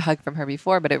 received a hug from her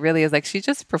before, but it really is like she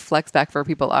just reflects back where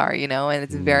people are, you know, and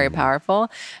it's very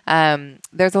powerful.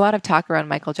 There's a lot of talk around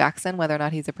Michael Jackson, whether or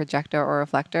not he's a projector or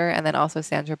reflector, and then also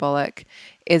Sandra Bullock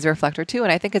is a reflector too.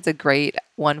 And I think it's a great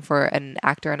one for an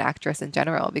actor and actress in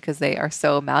general because they are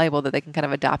so malleable that they can kind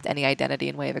of adopt any identity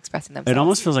and way of expressing themselves. It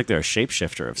almost feels like they're a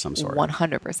shapeshifter of some sort.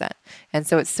 100%. And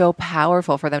so it's so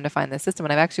powerful for them to find this system.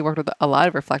 And I've actually worked with a lot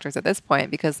of reflectors at this point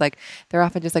because like they're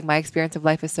often just like, my experience of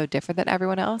life is so different than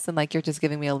everyone else. And like, you're just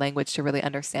giving me a language to really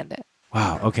understand it.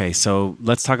 Wow. Okay. So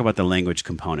let's talk about the language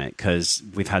component because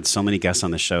we've had so many guests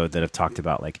on the show that have talked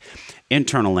about like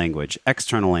internal language,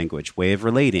 external language, way of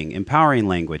relating, empowering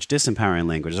language, disempowering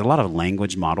language. There's a lot of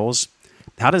language models.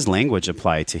 How does language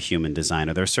apply to human design?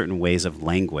 Are there certain ways of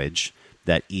language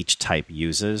that each type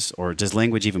uses, or does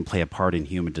language even play a part in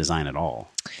human design at all?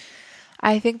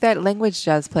 I think that language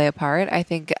does play a part. I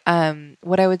think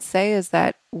what I would say is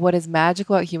that what is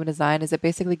magical about human design is it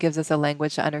basically gives us a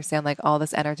language to understand like all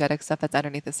this energetic stuff that's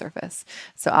underneath the surface.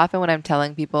 So often when I'm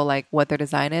telling people like what their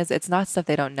design is, it's not stuff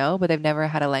they don't know, but they've never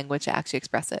had a language to actually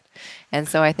express it. And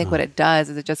so I think what it does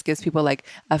is it just gives people like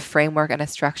a framework and a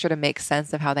structure to make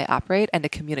sense of how they operate and to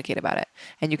communicate about it.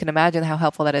 And you can imagine how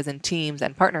helpful that is in teams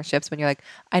and partnerships when you're like,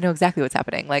 I know exactly what's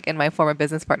happening. Like in my former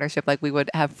business partnership, like we would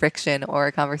have friction or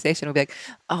a conversation. We'd be like,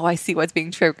 oh, I see what's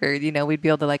being triggered. You know, we'd be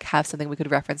able to like have something we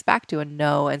could reference back to and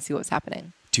know and see what's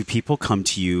happening. Do people come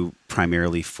to you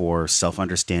primarily for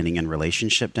self-understanding and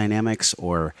relationship dynamics,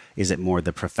 or is it more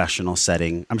the professional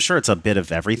setting? I'm sure it's a bit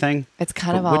of everything. It's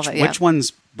kind of all of it, yeah. Which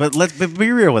ones, but let's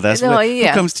be real with us. No, Who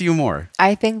comes to you more?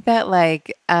 I think that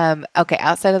like, okay,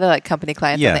 outside of the like company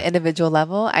clients on the individual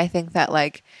level, I think that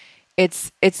like,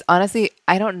 it's honestly,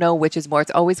 I don't know which is more.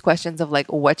 It's always questions of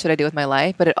like, what should I do with my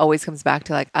life? But it always comes back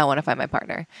to like, I want to find my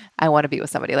partner. I want to be with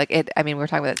somebody. Like it, I mean, we were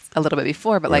talking about it a little bit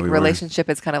before, but like relationship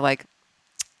is kind of like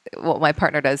what my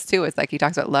partner does too. It's like he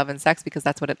talks about love and sex because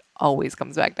that's what it always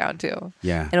comes back down to.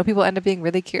 Yeah. And what people end up being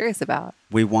really curious about.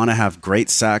 We want to have great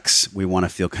sex. We want to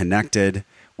feel connected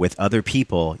with other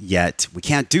people, yet we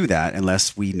can't do that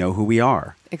unless we know who we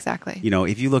are. Exactly. You know,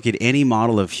 if you look at any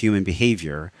model of human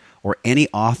behavior or any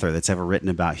author that's ever written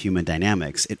about human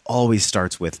dynamics, it always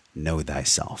starts with know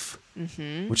thyself,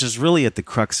 which is really at the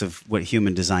crux of what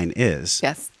human design is.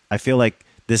 Yes. I feel like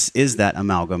this is that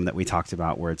amalgam that we talked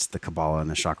about where it's the Kabbalah and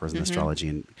the chakras and astrology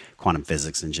and quantum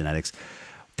physics and genetics.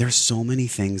 There's so many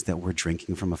things that we're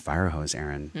drinking from a fire hose,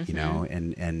 Erin, you know,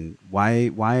 and why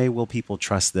will people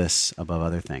trust this above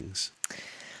other things?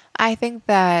 I think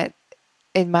that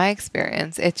in my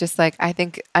experience, it's just like, I'm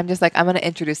going to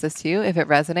introduce this to you. If it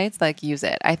resonates, like use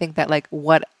it. I think that like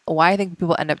why I think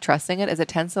people end up trusting it is it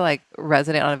tends to like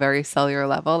resonate on a very cellular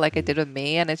level, like it did with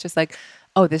me. And it's just like,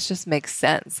 oh, this just makes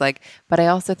sense. Like, but I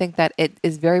also think that it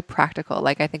is very practical.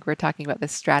 Like, I think we were talking about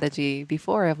this strategy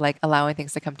before of like allowing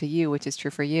things to come to you, which is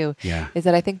true for you. Yeah. Is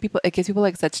that I think it gives people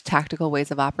like such tactical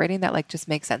ways of operating that like just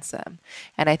make sense to them.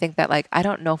 And I think that like, I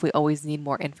don't know if we always need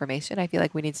more information. I feel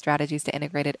like we need strategies to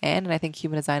integrate it in. And I think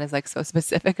human design is like so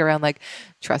specific around like,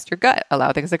 trust your gut,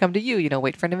 allow things to come to you, you know,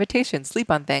 wait for an invitation, sleep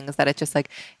on things that it just like,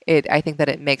 I think that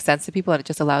it makes sense to people and it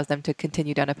just allows them to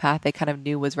continue down a path they kind of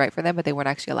knew was right for them, but they weren't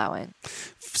actually allowing.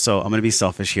 So I'm going to be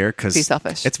selfish here because be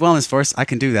selfish. It's Wellness Force. I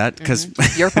can do that because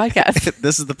your podcast.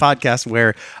 This is the podcast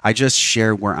where I just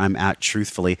share where I'm at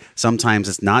truthfully. Sometimes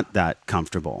it's not that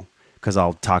comfortable because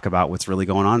I'll talk about what's really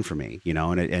going on for me, you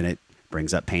know, and it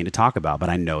brings up pain to talk about, but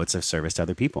I know it's of service to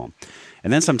other people.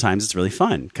 And then sometimes it's really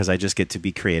fun because I just get to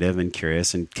be creative and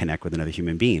curious and connect with another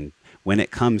human being. When it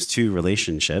comes to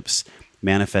relationships,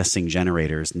 manifesting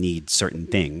generators need certain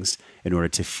things in order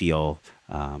to feel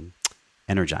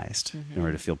energized, in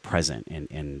order to feel present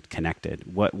and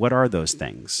connected. What are those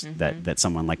things that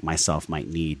someone like myself might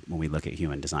need when we look at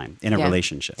human design in a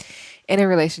relationship? In a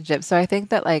relationship. So I think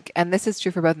that like, and this is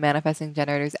true for both manifesting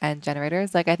generators and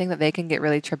generators, like I think that they can get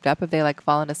really tripped up if they like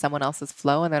fall into someone else's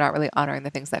flow and they're not really honoring the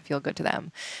things that feel good to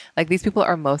them. Like these people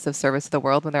are most of service to the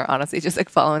world when they're honestly just like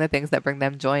following the things that bring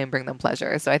them joy and bring them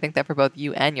pleasure. So I think that for both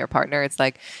you and your partner, it's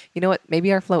like, you know what,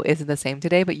 maybe our flow isn't the same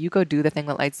today, but you go do the thing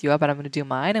that lights you up and I'm going to do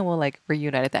mine and we'll like reunite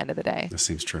reunite at the end of the day. That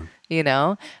seems true. You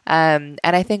know? And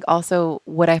I think also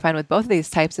what I find with both of these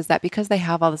types is that because they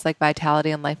have all this like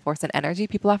vitality and life force and energy,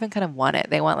 people often kind of want it.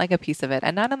 They want like a piece of it,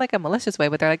 and not in like a malicious way,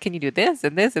 but they're like, can you do this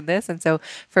and this and this? And so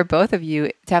for both of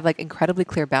you to have like incredibly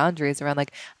clear boundaries around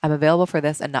like, I'm available for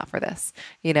this and not for this,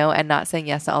 you know, and not saying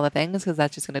yes to all the things, because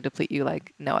that's just going to deplete you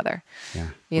like no other. Yeah.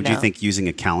 Would you think using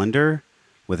a calendar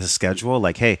with a schedule,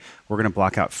 like, hey, we're going to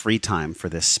block out free time for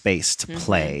this space to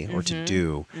play or to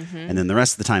do, and then the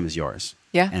rest of the time is yours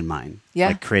and mine. Yeah.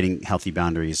 Like creating healthy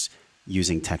boundaries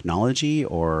using technology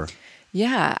or...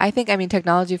 Yeah, I think, I mean,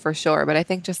 technology for sure. But I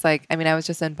think just like, I mean, I was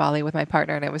just in Bali with my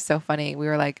partner and it was so funny. We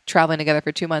were like traveling together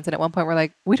for 2 months. And at one point we're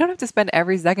like, we don't have to spend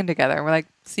every second together. And we're like,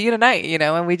 see you tonight, you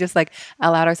know? And we just like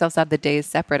allowed ourselves to have the days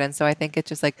separate. And so I think it's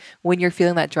just like when you're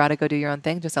feeling that draw to go do your own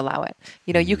thing, just allow it.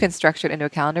 You know, you can structure it into a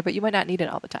calendar, but you might not need it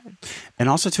all the time. And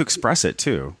also to express it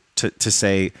too, to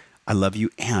say, I love you.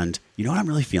 And you know what I'm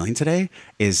really feeling today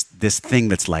is this thing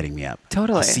that's lighting me up.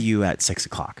 Totally. I'll see you at 6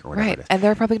 o'clock or whatever it is. And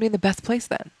they're probably going to be in the best place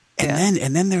then.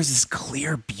 And then there's this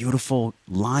clear, beautiful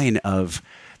line of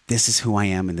this is who I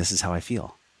am and this is how I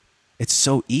feel. It's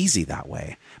so easy that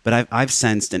way. But I've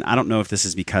sensed, and I don't know if this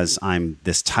is because I'm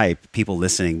this type, people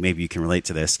listening, maybe you can relate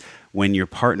to this, when your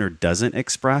partner doesn't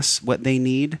express what they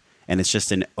need and it's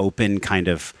just an open kind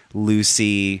of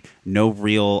loosey, no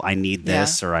real, I need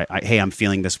this, or hey, I'm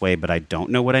feeling this way, but I don't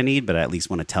know what I need, but I at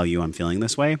least want to tell you I'm feeling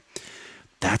this way.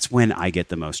 That's when I get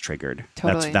the most triggered.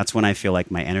 Totally. That's when I feel like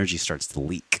my energy starts to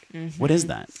leak. What is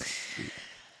that?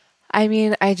 I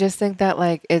mean, I just think that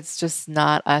like it's just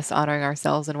not us honoring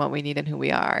ourselves and what we need and who we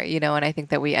are, you know, and I think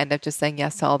that we end up just saying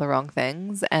yes to all the wrong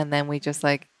things and then we just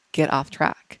like get off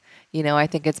track. You know, I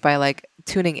think it's by like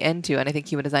tuning into, and I think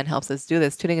human design helps us do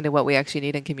this, tuning into what we actually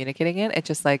need and communicating it. It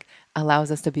just like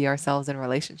allows us to be ourselves in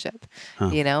relationship,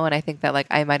 you know? And I think that like,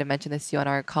 I might've mentioned this to you on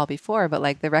our call before, but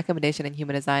like the recommendation in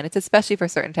human design, it's especially for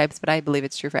certain types, but I believe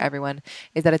it's true for everyone,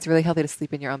 is that it's really healthy to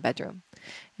sleep in your own bedroom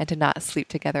and to not sleep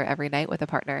together every night with a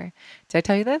partner. Did I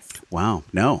tell you this? Wow.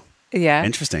 No. Yeah.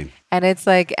 Interesting. And it's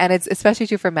like, and it's especially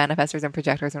true for manifestors and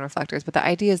projectors and reflectors. But the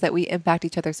idea is that we impact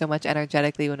each other so much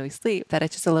energetically when we sleep that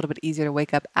it's just a little bit easier to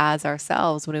wake up as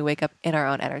ourselves when we wake up in our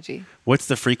own energy. What's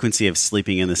the frequency of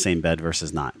sleeping in the same bed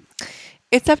versus not?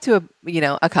 It's up to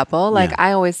a couple. Like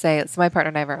I always say, so my partner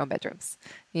and I have our own bedrooms,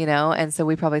 you know, and so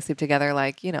we probably sleep together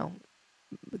like, you know,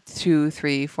 2,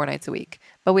 3, 4 nights a week.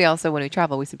 But we also, when we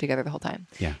travel, we sleep together the whole time.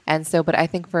 Yeah. And so, but I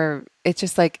think it's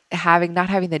just like not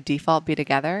having the default be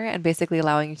together and basically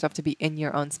allowing yourself to be in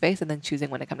your own space and then choosing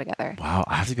when to come together. Wow.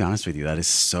 I have to be honest with you. That is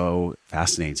so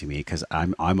fascinating to me because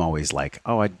I'm always like,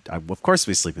 oh, I of course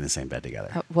we sleep in the same bed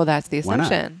together. Well, that's the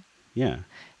assumption. Yeah.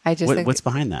 I just think, what's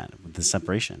behind that, the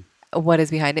separation? What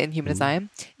is behind it in human design?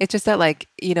 It's just that like,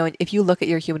 you know, if you look at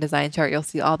your human design chart, you'll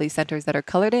see all these centers that are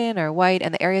colored in or white,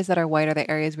 and the areas that are white are the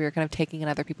areas where you're kind of taking in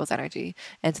other people's energy.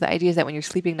 And so the idea is that when you're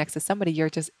sleeping next to somebody, you're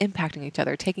just impacting each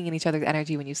other, taking in each other's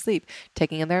energy when you sleep,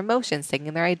 taking in their emotions, taking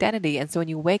in their identity. And so when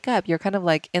you wake up, you're kind of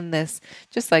like in this,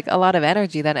 just like a lot of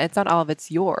energy, then it's not all of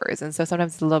it's yours. And so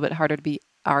sometimes it's a little bit harder to be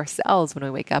ourselves when we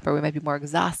wake up, or we might be more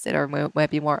exhausted, or we might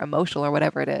be more emotional, or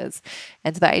whatever it is.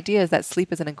 And so the idea is that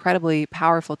sleep is an incredibly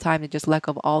powerful time to just let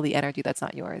go of all the energy that's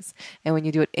not yours. And when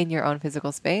you do it in your own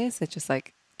physical space, it just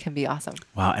like can be awesome.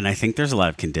 Wow. And I think there's a lot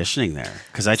of conditioning there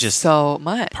because so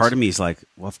much. Part of me is like,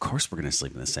 well, of course we're going to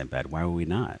sleep in the same bed. Why would we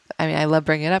not? I mean, I love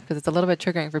bringing it up because it's a little bit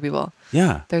triggering for people.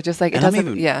 Yeah. They're just like,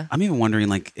 I'm even wondering,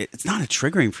 like, it's not a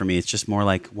triggering for me. It's just more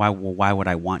like, why would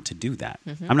I want to do that?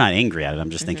 I'm not angry at it. I'm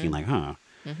just thinking like,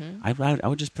 I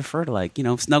would just prefer to like, you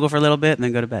know, snuggle for a little bit and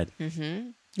then go to bed.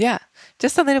 Yeah.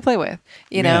 Just something to play with,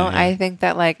 you know? Yeah. I think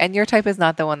that like, and your type is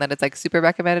not the one that it's like super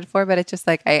recommended for, but it's just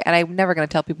like, I'm never going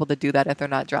to tell people to do that if they're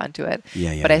not drawn to it.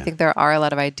 But I think there are a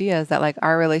lot of ideas that like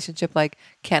our relationship like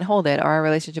can't hold it, or our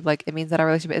relationship like it means that our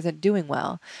relationship isn't doing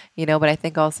well, you know? But I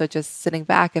think also just sitting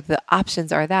back, if the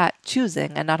options are that,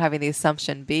 choosing and not having the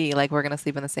assumption be like we're going to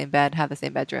sleep in the same bed, have the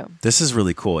same bedroom. This is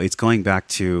really cool. It's going back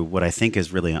to what I think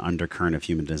is really an undercurrent of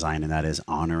human design, and that is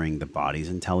honoring the body's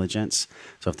intelligence.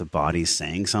 So if the body's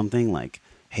saying something like,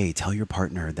 hey, tell your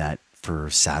partner that on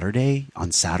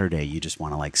Saturday, you just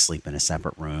want to like sleep in a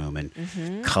separate room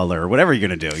and color, whatever you're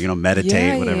going to do, you know,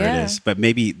 meditate, whatever it is. But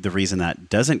maybe the reason that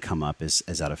doesn't come up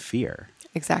is out of fear.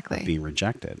 Exactly. Of being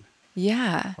rejected.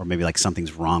 Yeah. Or maybe like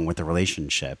something's wrong with the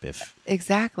relationship.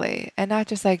 Exactly. And not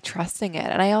just like trusting it.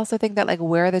 And I also think that like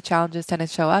where the challenges tend to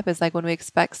show up is like when we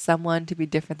expect someone to be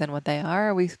different than what they are,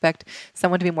 or we expect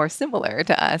someone to be more similar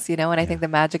to us, you know? And I think the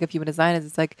magic of human design is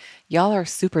it's like, y'all are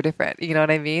super different. You know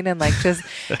what I mean? And like just,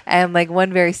 and like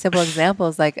one very simple example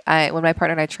is like when my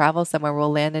partner and I travel somewhere,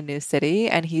 we'll land in a new city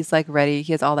and he's like ready.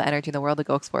 He has all the energy in the world to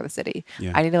go explore the city.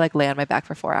 Yeah. I need to like lay on my back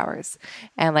for 4 hours.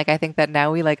 And like, I think that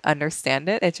now we like understand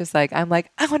it. It's just like, I'm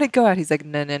like, I want to go out. He's like,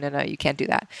 no, you can't do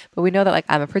that. But we know that like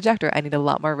I'm a projector. I need a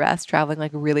lot more rest. Traveling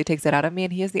like really takes it out of me,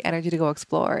 and he has the energy to go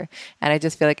explore. And I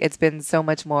just feel like it's been so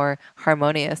much more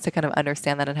harmonious to kind of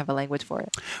understand that and have a language for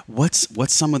it. What's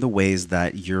some of the ways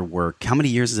that your work, how many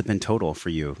years has it been total for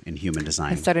you in human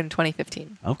design? I started in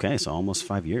 2015. Okay, so almost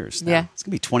 5 years now. Yeah. It's going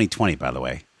to be 2020, by the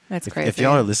way. That's crazy. If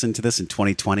y'all are listening to this in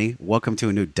 2020, welcome to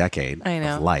a new decade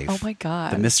of life. Oh my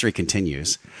God. The mystery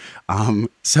continues.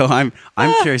 So I'm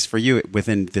curious for you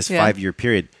within this 5-year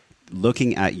period,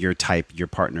 looking at your type, your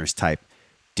partner's type,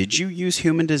 did you use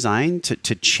human design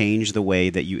to change the way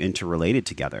that you interrelated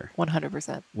together?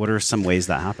 100%. What are some ways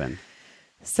that happen?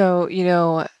 So, you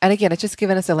know, and again, it's just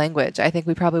given us a language. I think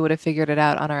we probably would have figured it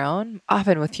out on our own.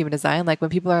 Often with human design, like when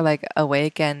people are like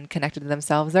awake and connected to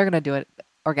themselves, they're going to do it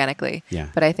organically. Yeah.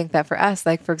 But I think that for us,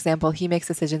 like for example, he makes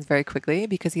decisions very quickly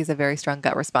because he has a very strong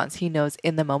gut response. He knows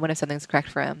in the moment if something's correct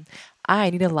for him.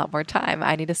 I need a lot more time.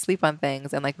 I need to sleep on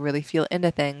things and like really feel into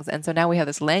things. And so now we have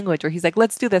this language where he's like,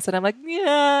 let's do this. And I'm like,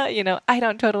 yeah, you know, I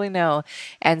don't totally know.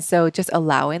 And so just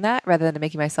allowing that rather than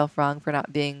making myself wrong for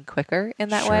not being quicker in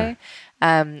that way.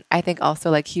 I think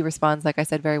also like he responds, like I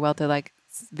said, very well to like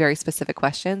very specific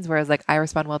questions, whereas like I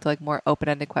respond well to like more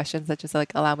open-ended questions that just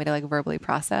like allow me to like verbally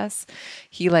process.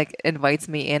 He like invites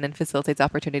me in and facilitates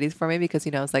opportunities for me because he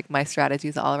knows like my strategy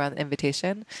is all around the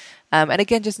invitation. And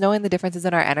again, just knowing the differences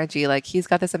in our energy, like he's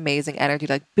got this amazing energy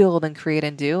to like build and create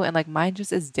and do, and like mine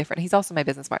just is different. He's also my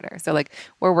business partner, so like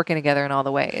we're working together in all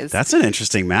the ways. That's an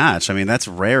interesting match. I mean, that's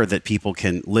rare that people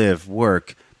can live,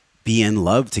 work, be in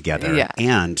love together,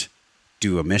 and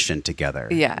do a mission together.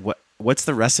 Yeah. What's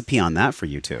the recipe on that for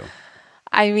you two?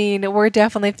 I mean, we're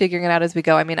definitely figuring it out as we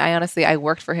go. I mean, I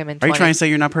worked for him in 20... Are you trying to say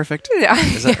you're not perfect? Yeah.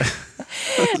 Is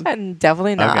that... And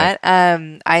definitely not.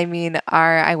 Okay. I mean,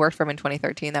 I worked for him in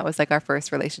 2013. That was like our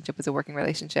first relationship, was a working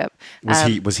relationship.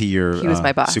 Was he your he was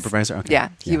my boss. Supervisor? Okay. Yeah.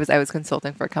 I was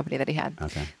consulting for a company that he had.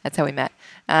 Okay. That's how we met.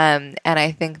 And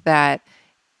I think that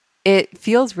it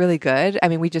feels really good. I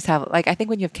mean, we just have like, I think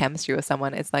when you have chemistry with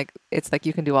someone, it's like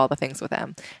you can do all the things with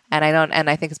them. And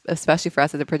I think especially for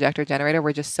us as a projector generator,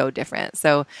 we're just so different.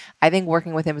 So I think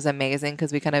working with him is amazing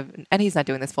because we kind of, and he's not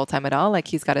doing this full time at all. Like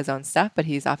he's got his own stuff, but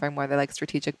he's offering more of the like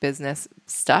strategic business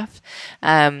stuff.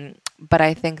 But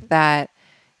I think that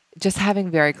just having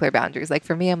very clear boundaries. Like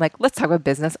for me, I'm like, let's talk about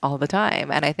business all the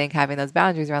time. And I think having those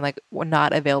boundaries around like, we're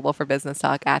not available for business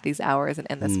talk at these hours and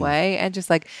in this way. And just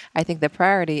like, I think the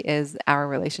priority is our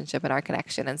relationship and our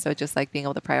connection. And so just like being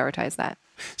able to prioritize that.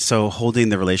 So holding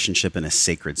the relationship in a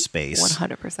sacred space.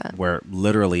 100%. Where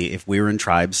literally if we were in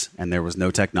tribes and there was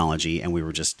no technology and we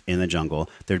were just in the jungle,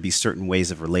 there'd be certain ways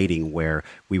of relating where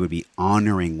we would be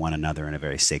honoring one another in a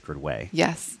very sacred way.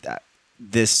 Yes.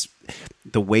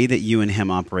 The way that you and him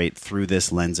operate through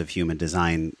this lens of human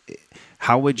design,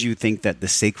 how would you think that the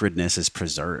sacredness is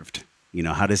preserved? You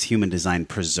know, how does human design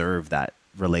preserve that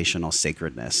relational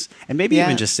sacredness? And maybe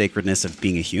even just sacredness of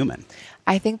being a human.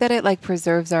 I think that it like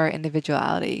preserves our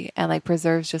individuality and like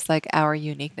preserves just like our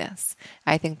uniqueness.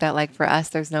 I think that like for us,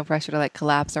 there's no pressure to like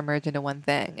collapse or merge into one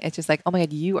thing. It's just like, oh my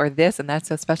God, you are this and that's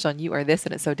so special, and you are this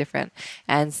and it's so different.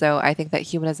 And so I think that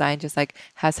human design just like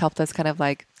has helped us kind of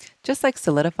like just like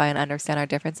solidify and understand our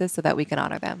differences so that we can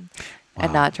honor them. Wow.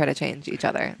 And not try to change each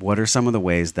other. What are some of the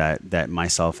ways that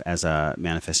myself as a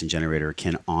manifesting generator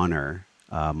can honor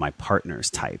my partner's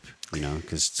type? You know,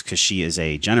 because she is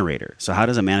a generator. So how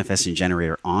does a manifesting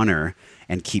generator honor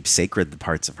and keep sacred the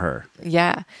parts of her?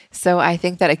 Yeah. So I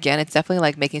think that, again, it's definitely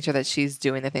like making sure that she's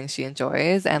doing the things she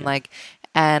enjoys. And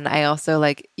and I also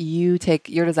like you're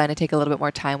designed to take a little bit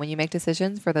more time when you make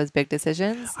decisions for those big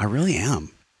decisions. I really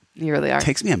am. You really are. It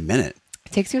takes me a minute.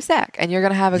 It takes you a sec, and you're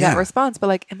going to have a gut response, but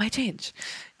like, it might change,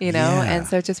 you know? Yeah. And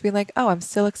so just being like, oh, I'm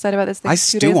still excited about this thing. I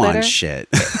stew on shit.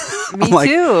 Me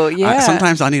too. Yeah.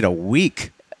 Sometimes I need a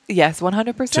week Yes,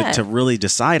 100%. to really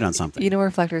decide on something. You know,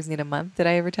 reflectors need a month. Did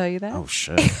I ever tell you that? Oh,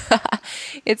 shit.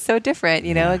 It's so different.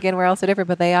 You know, again, we're all so different,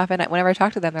 but they often, whenever I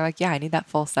talk to them, they're like, yeah, I need that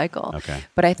full cycle. Okay.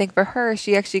 But I think for her,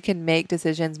 she actually can make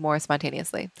decisions more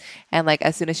spontaneously. And like,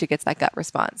 as soon as she gets that gut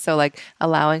response. So like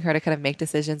allowing her to kind of make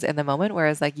decisions in the moment,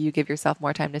 whereas like you give yourself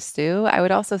more time to stew. I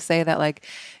would also say that like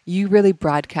you really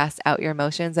broadcast out your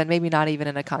emotions, and maybe not even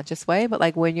in a conscious way, but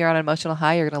like when you're on an emotional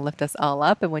high, you're going to lift us all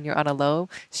up. And when you're on a low,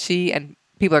 she and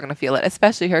people are going to feel it,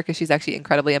 especially her, because she's actually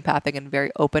incredibly empathic and very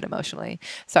open emotionally.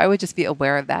 So I would just be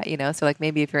aware of that, you know? So like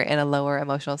maybe if you're in a lower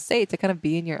emotional state, to kind of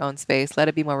be in your own space, let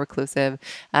it be more reclusive.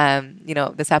 You know,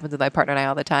 this happens with my partner and I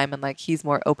all the time. And like, he's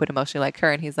more open emotionally like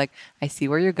her. And he's like, I see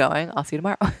where you're going. I'll see you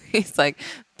tomorrow. He's like,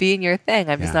 being your thing.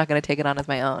 I'm just not going to take it on as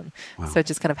my own. Wow. So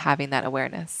just kind of having that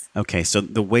awareness. Okay. So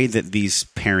the way that these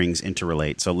pairings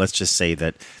interrelate, so let's just say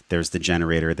that there's the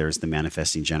generator, there's the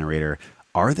manifesting generator.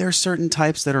 Are there certain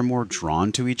types that are more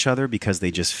drawn to each other because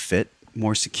they just fit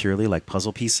more securely, like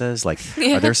puzzle pieces? Like,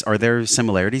 are there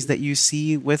similarities that you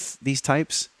see with these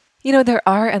types? You know, there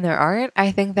are and there aren't.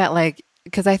 I think that like,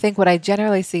 because I think what I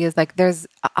generally see is like there's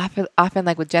often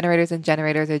like with generators and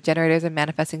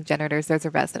manifesting generators, there's a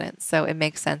resonance. So it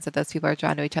makes sense that those people are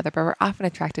drawn to each other, but we're often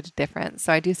attracted to difference.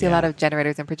 So I do see a lot of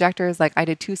generators and projectors. Like I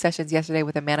did 2 sessions yesterday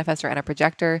with a manifestor and a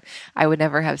projector. I would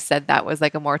never have said that was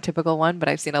like a more typical one, but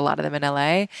I've seen a lot of them in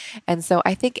LA. And so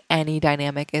I think any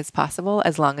dynamic is possible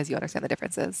as long as you understand the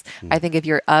differences. I think if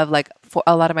you're a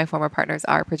lot of my former partners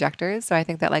are projectors. So I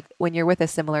think that like when you're with a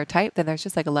similar type, then there's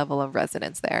just like a level of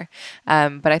resonance there.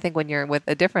 But I think when you're with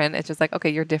a different, it's just like, okay,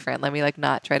 you're different. Let me like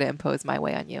not try to impose my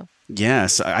way on you.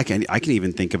 Yes, I can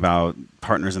even think about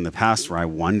partners in the past where I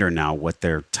wonder now what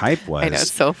their type was. I know,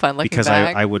 it's so fun looking because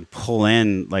back. I would pull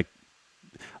in like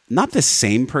not the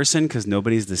same person because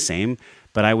nobody's the same,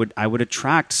 but I would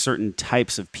attract certain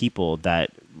types of people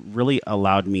that really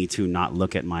allowed me to not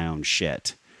look at my own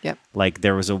shit. Yep. Like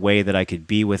there was a way that I could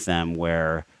be with them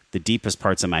where the deepest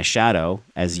parts of my shadow,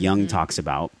 as Jung talks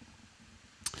about,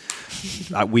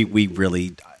 we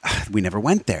never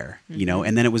went there, you know?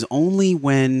 And then it was only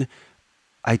when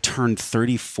I turned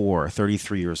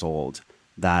 33 years old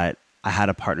that I had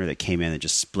a partner that came in and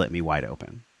just split me wide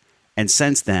open. And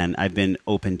since then I've been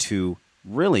open to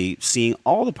really seeing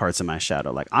all the parts of my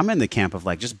shadow. Like I'm in the camp of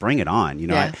like, just bring it on, you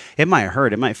know, it might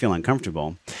hurt, it might feel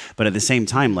uncomfortable, but at the same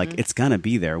time, like it's going to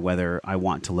be there whether I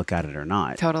want to look at it or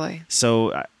not. Totally.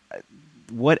 So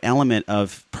what element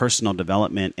of personal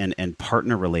development and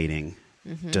partner relating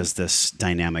does this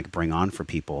dynamic bring on for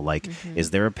people? Like,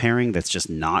 is there a pairing that's just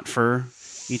not for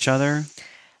each other?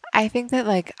 I think that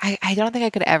like, I don't think I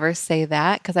could ever say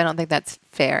that because I don't think that's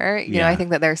fair. You know, I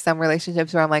think that there are some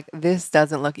relationships where I'm like, this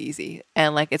doesn't look easy.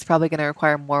 And like, it's probably going to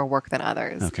require more work than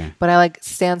others. Okay. But I like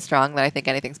stand strong that I think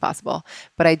anything's possible.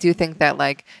 But I do think that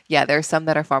like, yeah, there are some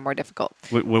that are far more difficult.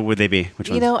 What would they be? Which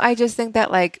ones? You know, I just think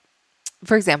that like,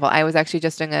 for example, I was actually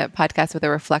just doing a podcast with a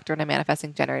reflector and a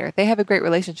manifesting generator. They have a great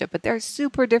relationship, but they're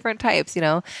super different types. You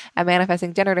know, a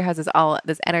manifesting generator has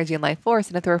this energy and life force.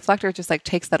 And if the reflector just like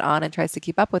takes that on and tries to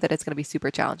keep up with it, it's going to be super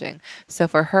challenging. So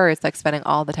for her, it's like spending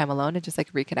all the time alone to just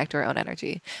like reconnect her own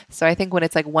energy. So I think when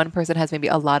it's like one person has maybe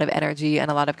a lot of energy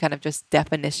and a lot of kind of just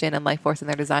definition and life force in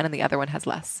their design and the other one has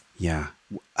less. Yeah.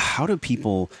 How do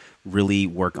people really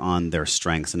work on their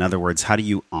strengths? In other words, how do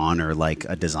you honor like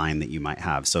a design that you might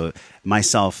have? So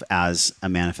myself as a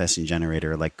manifesting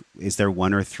generator, like, is there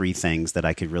 1 or 3 things that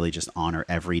I could really just honor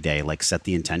every day? Like set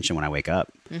the intention when I wake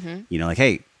up, you know, like,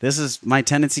 hey, this is my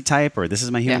tendency type, or this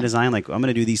is my human design. Like I'm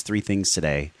going to do these 3 things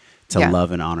today to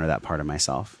love and honor that part of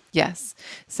myself. Yes.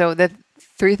 So the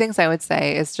 3 things I would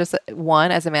say is just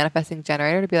 1, as a manifesting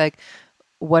generator, to be like,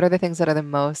 what are the things that are the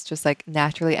most just like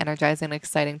naturally energizing and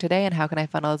exciting today? And how can I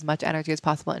funnel as much energy as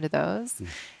possible into those?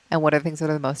 And what are the things that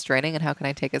are the most draining? And how can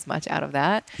I take as much out of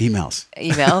that?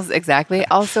 Emails, exactly.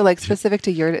 Also like specific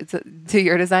to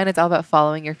your design, it's all about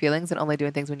following your feelings and only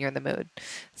doing things when you're in the mood.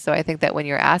 So I think that when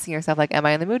you're asking yourself, like, am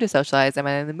I in the mood to socialize? Am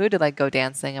I in the mood to like go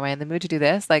dancing? Am I in the mood to do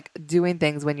this? Like doing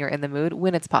things when you're in the mood,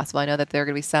 when it's possible. I know that there are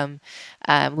going to be some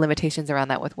limitations around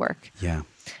that with work. Yeah.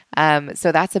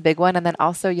 So that's a big one. And then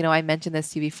also, you know, I mentioned this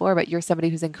to you before, but you're somebody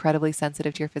who's incredibly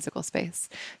sensitive to your physical space.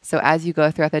 So as you go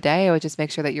throughout the day, I would just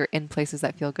make sure that you're in places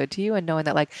that feel good to you and knowing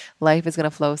that like life is going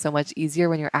to flow so much easier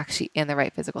when you're actually in the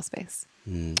right physical space.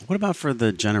 What about for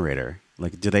the generator?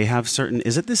 Like, do they have certain,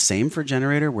 is it the same for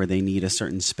generator where they need a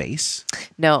certain space?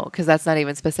 No, because that's not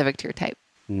even specific to your type.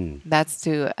 That's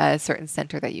to a certain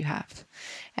center that you have.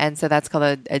 And so that's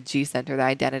called a G center, the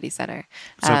identity center.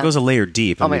 So it goes a layer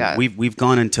deep. Oh my God. We've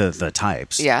gone into the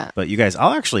types. Yeah. But you guys,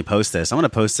 I'll actually post this. I'm going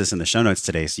to post this in the show notes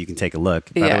today so you can take a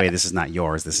look. By the way, this is not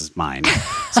yours. This is mine.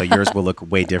 So yours will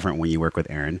look way different when you work with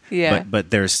Erin. Yeah.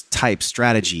 But there's type,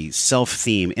 strategy,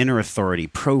 self-theme, inner authority,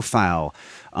 profile.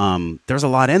 There's a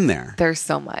lot in there. There's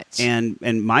so much. And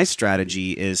my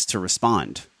strategy is to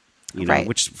respond, you know, Right.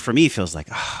 which for me feels like,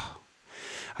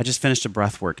 I just finished a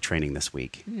breathwork training this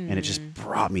week, and it just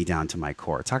brought me down to my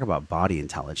core. Talk about body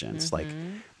intelligence. Like,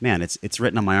 man, it's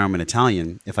written on my arm in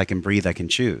Italian. If I can breathe, I can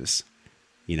choose.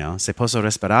 You know, se posso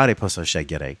respirare, posso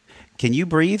scegliere. Can you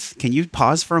breathe? Can you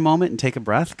pause for a moment and take a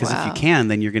breath? Because if you can,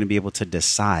 then you're going to be able to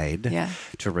decide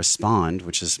to respond,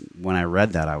 which is when I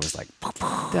read that, I was like,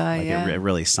 it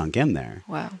really sunk in there.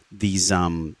 Wow. These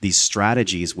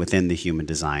strategies within the human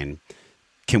design,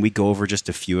 can we go over just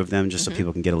a few of them just so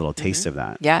people can get a little taste of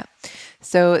that? Yeah.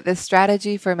 So the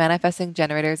strategy for manifesting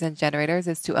generators and generators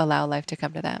is to allow life to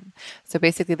come to them. So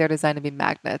basically they're designed to be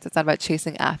magnets. It's not about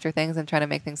chasing after things and trying to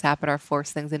make things happen or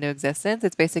force things into existence.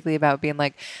 It's basically about being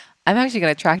like, I'm actually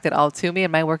going to attract it all to me,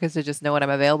 and my work is to just know what I'm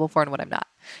available for and what I'm not.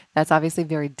 That's obviously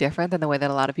very different than the way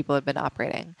that a lot of people have been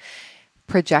operating.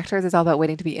 Projectors is all about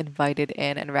waiting to be invited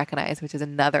in and recognized, which is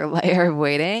another layer of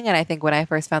waiting. And I think when I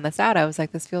first found this out, I was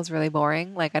like, this feels really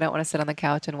boring. Like, I don't want to sit on the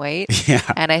couch and wait. Yeah.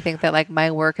 And I think that like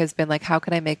my work has been like, how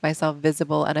can I make myself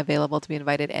visible and available to be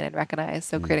invited in and recognized?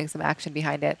 So creating some action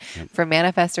behind it. For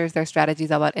manifestors, their strategy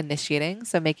is all about initiating.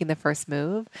 So making the first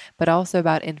move, but also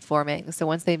about informing. So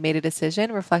once they've made a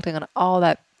decision, reflecting on all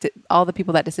the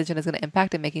people that decision is going to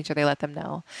impact and making sure they let them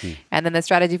know. And then the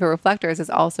strategy for reflectors is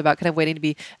also about kind of waiting to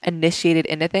be initiated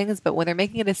into things, but when they're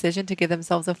making a decision, to give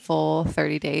themselves a full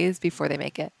 30 days before they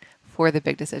make it for the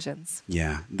big decisions.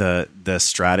 Yeah. The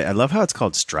strategy. I love how it's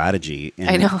called strategy. And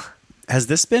I know. Has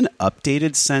this been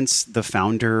updated since the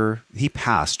founder, he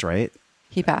passed, right?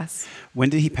 He passed. When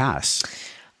did he pass?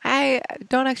 I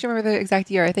don't actually remember the exact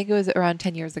year. I think it was around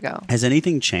 10 years ago. Has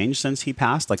anything changed since he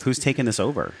passed? Like, who's taken this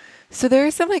over? So there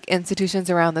are some like institutions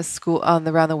around the school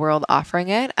around the world offering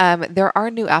it. There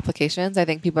are new applications. I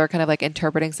think people are kind of like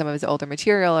interpreting some of his older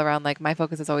material around like, my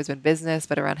focus has always been business,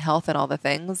 but around health and all the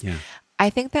things. Yeah. I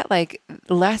think that like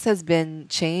less has been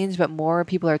changed, but more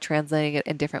people are translating it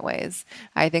in different ways.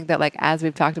 I think that like, as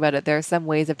we've talked about it, there are some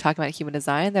ways of talking about human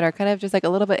design that are kind of just like a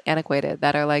little bit antiquated,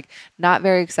 that are like not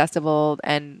very accessible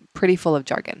and pretty full of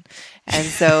jargon. And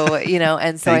so, you know,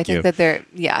 and so I think that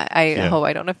I hope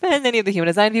I don't offend any of the human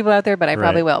design people out there, but I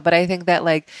probably will. But I think that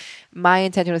like my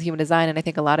intention with human design, and I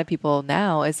think a lot of people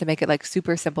now, is to make it like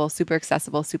super simple, super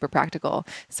accessible, super practical.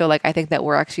 So like, I think that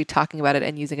we're actually talking about it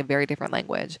and using a very different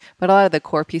language, but a lot of the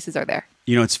core pieces are there.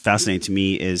 You know, what's fascinating to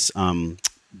me is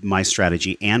my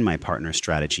strategy and my partner's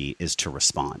strategy is to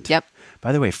respond. Yep.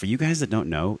 By the way, for you guys that don't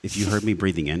know, if you heard me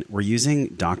breathing in, we're using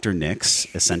Dr.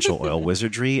 Nick's Essential Oil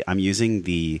Wizardry. I'm using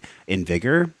the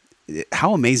Invigor.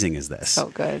 How amazing is this? So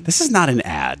good. This is not an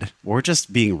ad. We're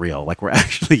just being real. Like, we're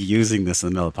actually using this in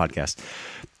the middle of the podcast.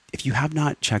 If you have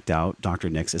not checked out Dr.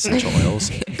 Nick's Essential Oils,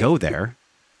 go there.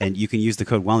 And you can use the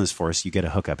code WellnessForce. You get a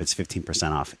hookup. It's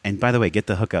 15% off. And by the way, get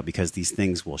the hookup because these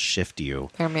things will shift you.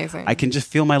 They're amazing. I can just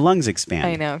feel my lungs expand.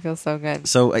 I know. It feels so good.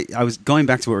 So I was going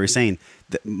back to what we were saying.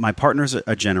 My partner's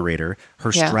a generator.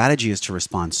 Her strategy is to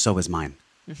respond. So is mine.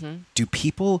 Do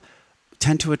people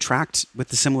tend to attract with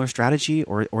the similar strategy,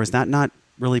 or is that not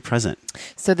really present?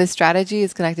 So the strategy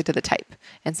is connected to the type.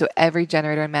 And so every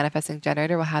generator and manifesting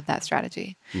generator will have that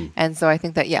strategy. And so I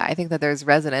think that there's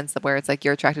resonance where it's like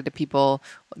you're attracted to people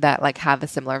that like have a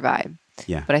similar vibe.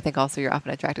 Yeah. But I think also you're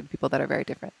often attracted to people that are very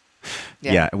different.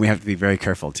 Yeah, and we have to be very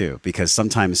careful too, because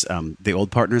sometimes the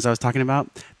old partners I was talking about,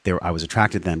 I was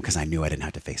attracted to them because I knew I didn't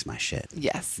have to face my shit.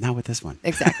 Yes. Not with this one.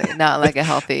 Exactly. Not like a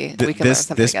healthy. We can learn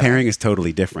something this together. pairing is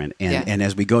totally different, and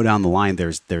as we go down the line,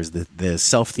 there's the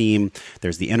self theme,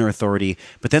 there's the inner authority,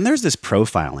 but then there's this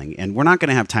profiling, and we're not going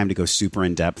to have time to go super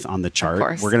in depth on the chart.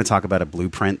 We're going to talk about a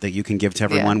blueprint that you can give to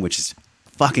everyone, which is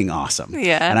fucking awesome.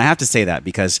 Yeah. And I have to say that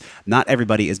because not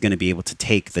everybody is going to be able to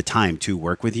take the time to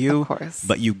work with you. Of course.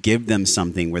 But you give them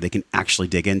something where they can actually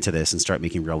dig into this and start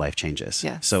making real life changes.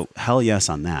 Yes. So hell yes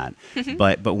on that.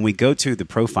 But when we go to the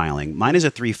profiling, mine is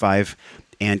a 3-5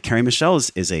 and Carrie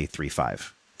Michelle's is a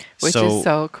 3-5. Which is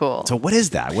so cool. So what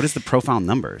is that? What is the profile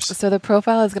numbers? So the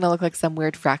profile is going to look like some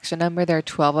weird fraction number. There are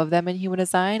 12 of them in human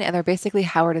design, and they're basically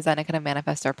how we're designed to kind of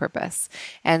manifest our purpose.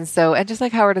 And just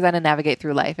like how we're designed to navigate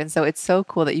through life. And so it's so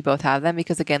cool that you both have them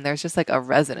because, again, there's just like a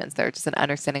resonance there, just an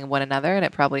understanding of one another, and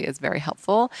it probably is very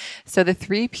helpful. So the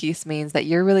 3 piece means that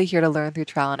you're really here to learn through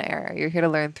trial and error. You're here to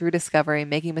learn through discovery,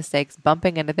 making mistakes,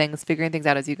 bumping into things, figuring things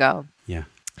out as you go. Yeah.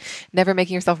 never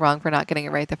making yourself wrong for not getting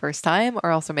it right the first time,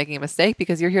 or also making a mistake,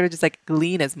 because you're here to just like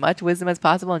glean as much wisdom as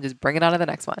possible and just bring it on to the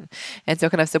next one. And so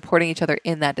kind of supporting each other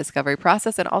in that discovery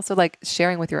process, and also like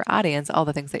sharing with your audience all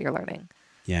the things that you're learning.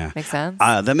 Yeah. Makes sense?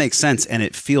 That makes sense. And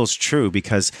it feels true,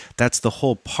 because that's the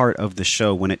whole part of the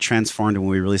show. When it transformed and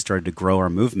when we really started to grow our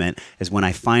movement is when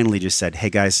I finally just said, hey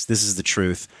guys, this is the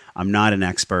truth. I'm not an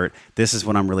expert. This is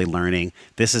what I'm really learning.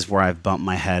 This is where I've bumped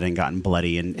my head and gotten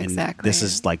bloody. And this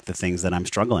is like the things that I'm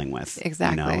struggling with.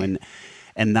 Exactly. You know?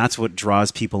 And that's what draws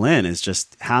people in, is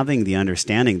just having the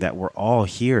understanding that we're all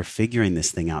here figuring this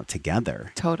thing out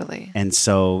together. Totally. And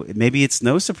so maybe it's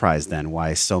no surprise then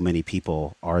why so many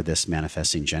people are this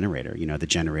manifesting generator. You know,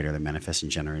 the manifesting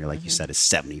generator, like you said, is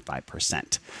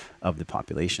 75% of the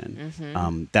population.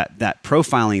 That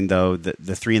profiling, though,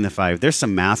 the 3 and the 5, there's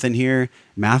some math in here.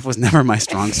 Math was never my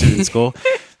strong suit in school.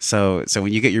 So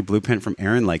when you get your blueprint from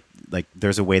Erin, like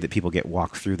there's a way that people get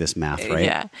walked through this math, right?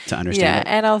 Yeah. To understand it.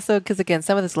 And also, because again,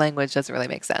 some of this language doesn't really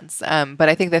make sense. But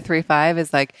I think the 3-5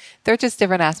 is like, they're just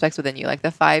different aspects within you. Like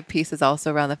the 5 piece is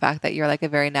also around the fact that you're like a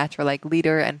very natural like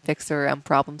leader and fixer and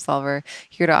problem solver,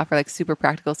 here to offer like super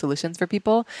practical solutions for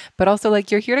people. But also like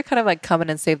you're here to kind of like come in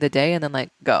and save the day and then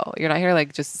like go. You're not here to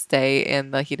like just stay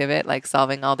in the heat of it, like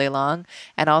solving all day long.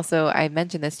 And also, I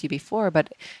mentioned this to you before,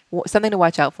 but something to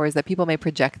watch out for is that people may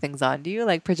project things onto you,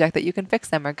 like project that you can fix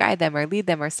them or guide them or lead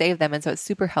them or save them. And so it's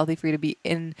super healthy for you to be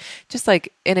in just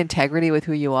like in integrity with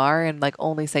who you are, and like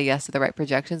only say yes to the right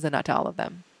projections and not to all of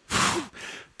them.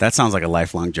 That sounds like a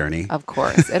lifelong journey. Of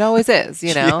course. It always is,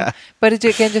 you know? Yeah. But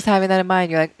again, just having that in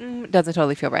mind, you're like, it doesn't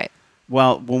totally feel right.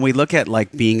 Well, when we look at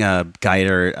like being a guide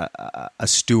or a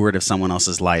steward of someone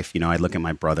else's life, you know, I look at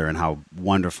my brother and how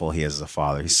wonderful he is as a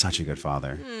father. He's such a good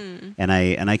father. And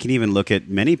I can even look at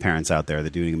many parents out there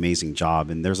that do an amazing job.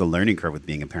 And there's a learning curve with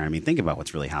being a parent. I mean, think about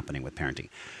what's really happening with parenting.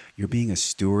 You're being a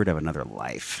steward of another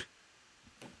life.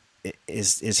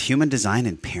 Is human design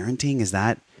and parenting, is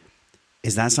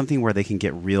that something where they can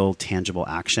get real tangible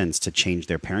actions to change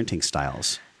their parenting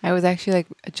styles? I was actually like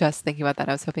just thinking about that.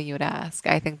 I was hoping you would ask.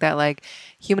 I think that like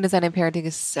human design and parenting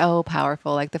is so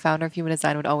powerful. Like the founder of human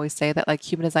design would always say that like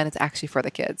human design is actually for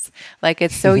the kids. Like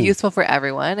it's so useful for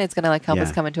everyone. It's going to like help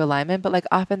us come into alignment. But like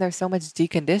often there's so much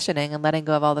deconditioning and letting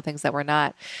go of all the things that we're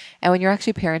not. And when you're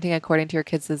actually parenting according to your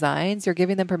kids' designs, you're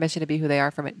giving them permission to be who they are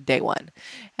from day one.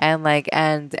 And like,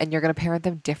 and you're going to parent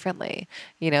them differently.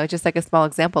 You know, just like a small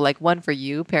example, like one for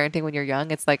you parenting when you're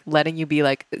young, it's like letting you be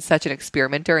like such an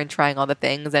experimenter and trying all the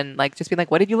things. And like just being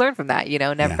like, what did you learn from that? You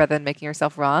know, never rather than making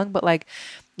yourself wrong. But like,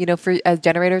 you know, for as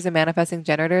generators and manifesting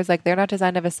generators, like they're not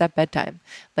designed to have a set bedtime.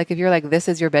 Like if you're like, this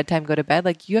is your bedtime, go to bed,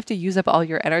 like you have to use up all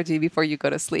your energy before you go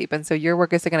to sleep. And so your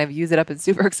work is to kind of use it up in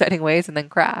super exciting ways and then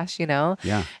crash, you know?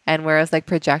 Yeah. And whereas like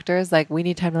projectors, like we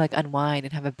need time to like unwind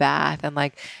and have a bath. And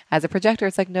like as a projector,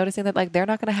 it's like noticing that like they're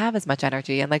not going to have as much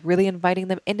energy and like really inviting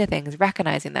them into things,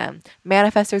 recognizing them.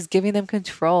 Manifestors, giving them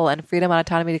control and freedom and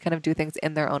autonomy to kind of do things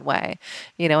in their own way,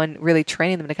 you know, and really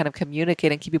training them to kind of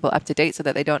communicate and keep people up to date so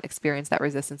that they don't experience that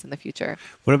resistance in the future.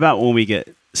 What about when we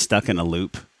get stuck in a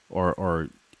loop, or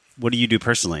what do you do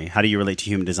personally? How do you relate to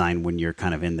human design when you're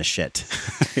kind of in the shit?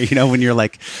 You know, when you're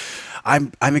like,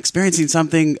 I'm experiencing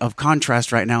something of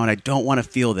contrast right now and I don't want to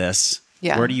feel this.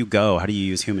 Yeah. Where do you go? How do you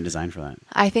use human design for that?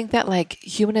 I think that like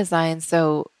human design,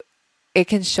 so it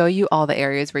can show you all the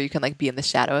areas where you can like be in the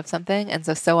shadow of something. And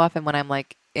so often when I'm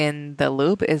like in the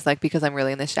loop is like because I'm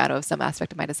really in the shadow of some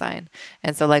aspect of my design.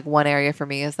 And so like one area for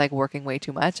me is like working way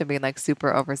too much and being like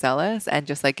super overzealous and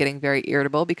just like getting very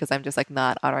irritable because I'm just like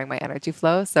not honoring my energy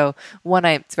flow. So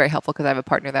it's very helpful because I have a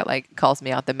partner that like calls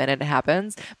me out the minute it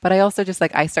happens. But I also just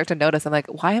like, I start to notice, I'm like,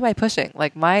 why am I pushing?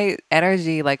 Like my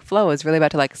energy like flow is really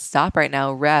about to like stop right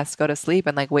now, rest, go to sleep,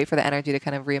 and like wait for the energy to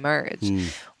kind of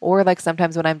reemerge. Or like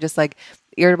sometimes when I'm just like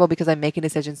irritable because I'm making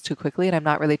decisions too quickly and I'm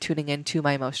not really tuning into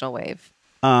my emotional wave.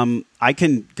 I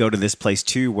can go to this place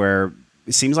too, where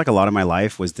it seems like a lot of my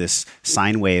life was this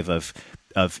sine wave of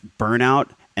burnout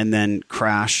and then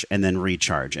crash and then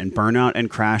recharge, and burnout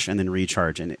and crash and then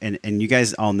recharge. And you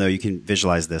guys all know, you can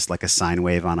visualize this like a sine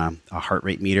wave on a heart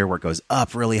rate meter where it goes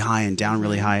up really high and down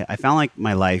really high. I found like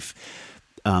my life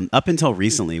up until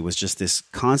recently was just this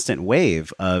constant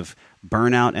wave of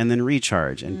burnout and then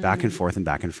recharge and back and forth and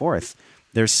back and forth.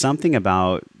 There's something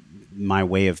about my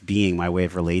way of being, my way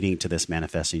of relating to this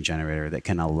manifesting generator that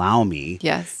can allow me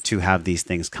to have these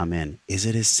things come in. Is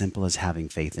it as simple as having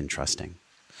faith and trusting?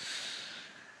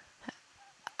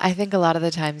 I think a lot of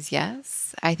the times,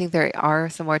 yes. I think there are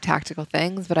some more tactical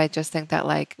things, but I just think that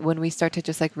like when we start to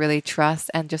just like really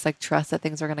trust and just like trust that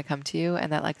things are going to come to you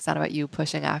and that like it's not about you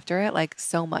pushing after it, like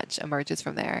so much emerges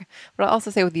from there. But I'll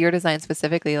also say with your design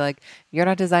specifically, like you're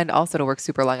not designed also to work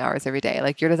super long hours every day.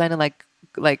 Like you're designed to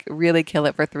like really kill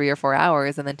it for 3 or 4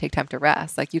 hours and then take time to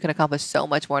rest. Like you can accomplish so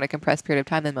much more in a compressed period of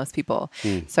time than most people.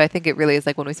 So I think it really is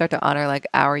like when we start to honor like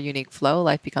our unique flow,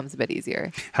 life becomes a bit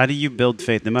easier. How do you build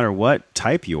faith no matter what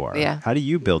type you are? Yeah. How do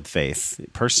you build faith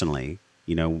personally,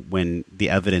 you know, when the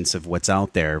evidence of what's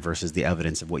out there versus the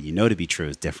evidence of what you know to be true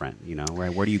is different, you know,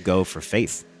 right? Where do you go for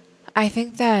faith? I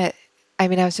think that, I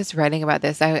mean, I was just writing about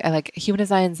this. I like human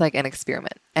design is like an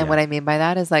experiment. And what I mean by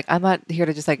that is like, I'm not here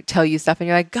to just like tell you stuff and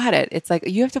you're like, got it. It's like,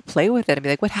 you have to play with it and be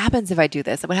like, what happens if I do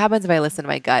this? What happens if I listen to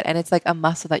my gut? And it's like a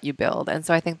muscle that you build. And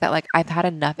so I think that like, I've had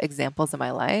enough examples in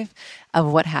my life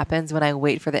of what happens when I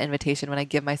wait for the invitation, when I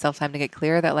give myself time to get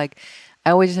clear, that like, I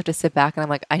always just have to sit back and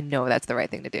I'm like, I know that's the right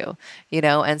thing to do, you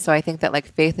know? And so I think that like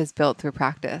faith is built through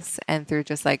practice and through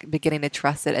just like beginning to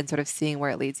trust it and sort of seeing where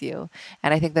it leads you.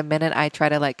 And I think the minute I try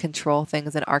to like control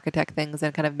things and architect things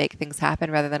and kind of make things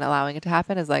happen rather than allowing it to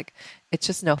happen is like, it's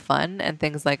just no fun and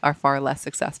things like are far less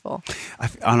successful.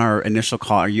 On our initial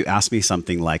call, you asked me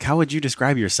something like, how would you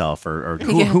describe yourself or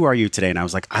who are you today? And I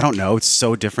was like, I don't know. It's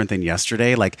so different than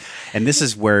yesterday. Like, and this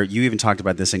is where you even talked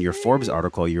about this in your Forbes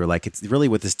article. You were like, it's really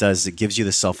what this does. It gives you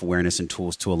the self-awareness and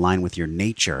tools to align with your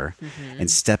nature and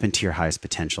step into your highest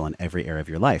potential in every area of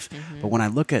your life. But when I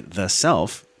look at the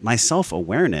self, my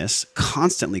self-awareness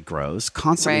constantly grows,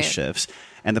 constantly shifts.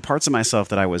 And the parts of myself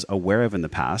that I was aware of in the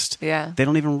past, they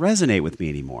don't even resonate with me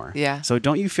anymore. So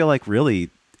don't you feel like really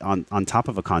on top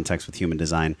of a context with human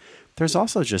design, there's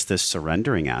also just this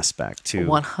surrendering aspect to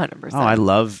 100%. Oh, I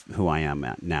love who I am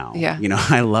at now. You know,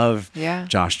 I love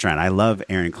Josh Trent. I love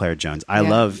Erin Claire Jones. I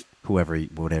love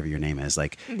whatever your name is.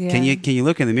 Like, can you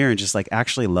look in the mirror and just like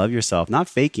actually love yourself, not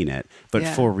faking it, but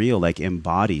for real, like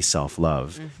embody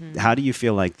self-love. How do you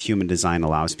feel like human design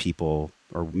allows people,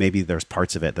 or maybe there's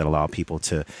parts of it that allow people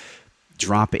to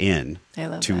drop in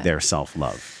to their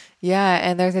self-love? Yeah,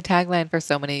 and there's a tagline for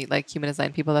so many like human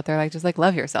design people that they're like, just like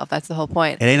love yourself. That's the whole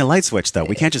point. It ain't a light switch though.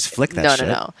 We can't just flick that shit.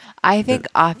 No. I think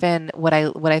often what I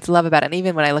love about it, and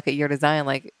even when I look at your design,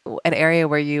 like an area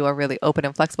where you are really open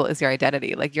and flexible is your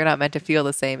identity. Like you're not meant to feel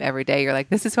the same every day. You're like,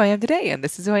 this is who I am today, and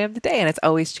this is who I am today, and it's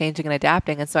always changing and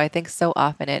adapting. And so I think so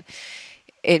often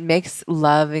it makes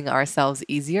loving ourselves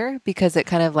easier because it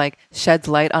kind of like sheds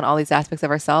light on all these aspects of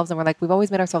ourselves. And we're like, we've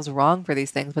always made ourselves wrong for these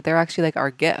things, but they're actually like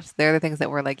our gifts. They're the things that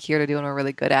we're like here to do and we're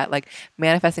really good at. Like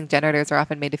manifesting generators are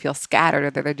often made to feel scattered or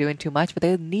that they're doing too much, but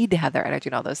they need to have their energy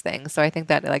and all those things. So I think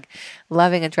that like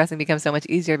loving and trusting becomes so much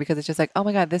easier because it's just like, oh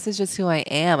my God, this is just who I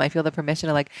am. I feel the permission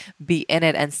to like be in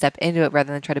it and step into it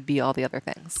rather than try to be all the other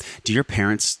things. Do your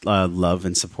parents love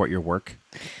and support your work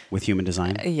with human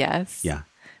design? Yes. Yeah.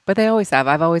 But they always have.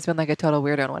 I've always been like a total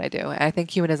weirdo in what I do. And I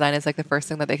think human design is like the first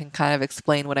thing that they can kind of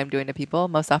explain what I'm doing to people.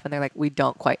 Most often they're like, we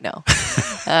don't quite know.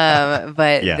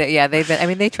 But they've been, I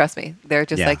mean, they trust me. They're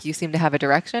just like, you seem to have a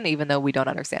direction, even though we don't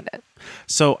understand it.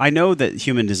 So I know that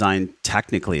human design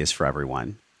technically is for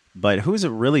everyone, but who's it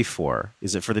really for?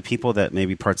 Is it for the people that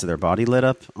maybe parts of their body lit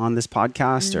up on this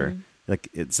podcast or like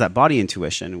it's that body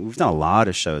intuition? We've done a lot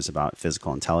of shows about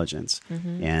physical intelligence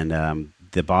and,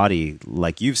 the body,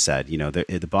 like you've said, you know,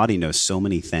 the body knows so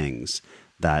many things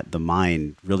that the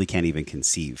mind really can't even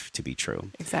conceive to be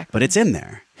true. Exactly. But it's in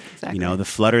there. Exactly. You know, the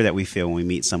flutter that we feel when we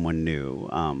meet someone new,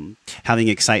 having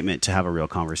excitement to have a real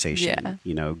conversation,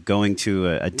 you know, going to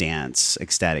a dance,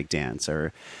 ecstatic dance,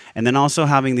 and then also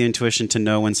having the intuition to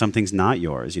know when something's not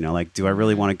yours, you know, like, do I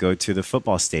really want to go to the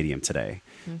football stadium today?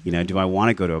 You know, do I want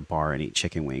to go to a bar and eat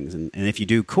chicken wings? And if you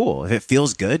do, cool. If it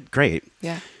feels good, great.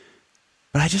 Yeah.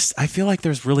 But I feel like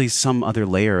there's really some other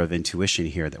layer of intuition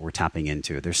here that we're tapping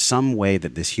into. There's some way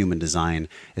that this human design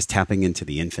is tapping into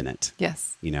the infinite.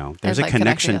 Yes. You know, there's a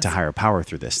connection to higher power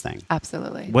through this thing.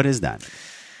 Absolutely. What is that?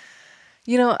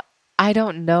 You know, I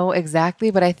don't know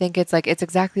exactly, but I think it's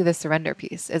exactly the surrender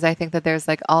piece. Is I think that there's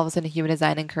like all of a sudden human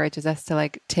design encourages us to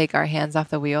like take our hands off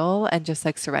the wheel and just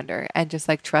like surrender and just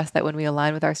like trust that when we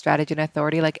align with our strategy and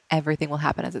authority, like everything will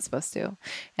happen as it's supposed to.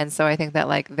 And so I think that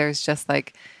like there's just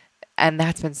like, and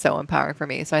that's been so empowering for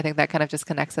me. So I think that kind of just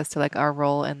connects us to like our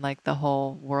role in like the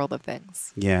whole world of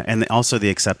things. Yeah. And also the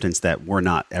acceptance that we're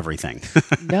not everything.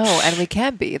 No, and we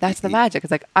can be. That's the magic.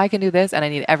 It's like, I can do this and I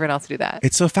need everyone else to do that.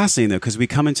 It's so fascinating though, because we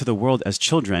come into the world as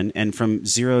children and from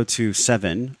 0 to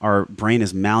 7, our brain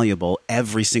is malleable.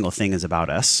 Every single thing is about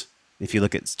us. If you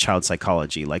look at child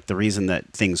psychology, like the reason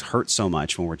that things hurt so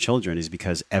much when we're children is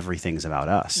because everything's about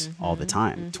us all the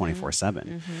time,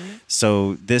 24/7.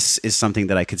 So this is something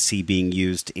that I could see being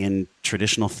used in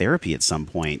traditional therapy at some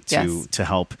point to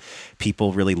help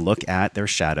people really look at their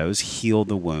shadows, heal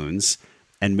the wounds,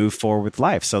 and move forward with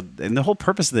life. So, and the whole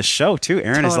purpose of this show too,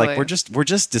 Erin, is like we're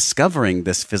just discovering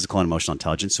this physical and emotional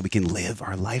intelligence so we can live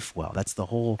our life well. That's the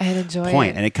whole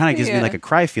point. And it kind of gives me like a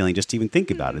cry feeling just to even think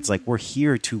about it. It's like we're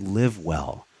here to live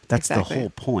well. That's the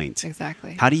whole point.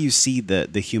 Exactly. How do you see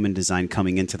the human design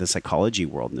coming into the psychology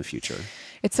world in the future?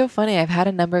 It's so funny. I've had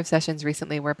a number of sessions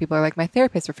recently where people are like, my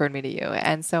therapist referred me to you.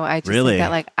 And so I just think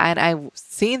that like, and I've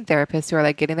seen therapists who are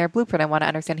like getting their blueprint. I want to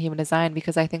understand human design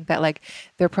because I think that like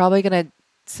they're probably going to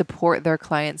support their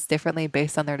clients differently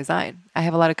based on their design. I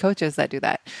have a lot of coaches that do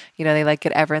that. You know, they like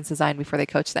get everyone's design before they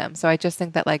coach them. So I just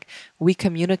think that like we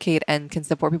communicate and can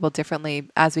support people differently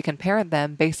as we can parent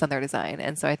them based on their design.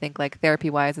 And so I think like therapy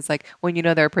wise, it's like when you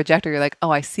know they're a projector, you're like,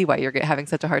 oh, I see why you're having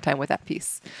such a hard time with that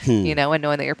piece. You know, and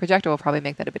knowing that you're a projector will probably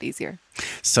make that a bit easier.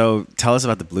 So tell us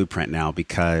about the blueprint now,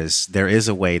 because there is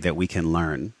a way that we can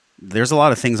learn. There's a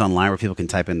lot of things online where people can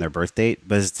type in their birth date,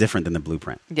 but it's different than the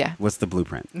blueprint. Yeah. What's the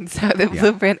blueprint? So the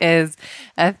blueprint is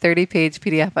a 30-page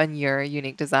PDF on your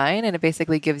unique design, and it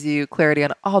basically gives you clarity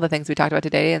on all the things we talked about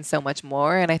today and so much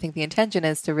more. And I think the intention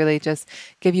is to really just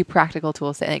give you practical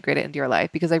tools to integrate it into your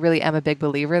life, because I really am a big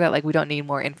believer that like we don't need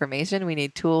more information. We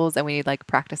need tools and we need like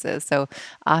practices. So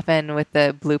often with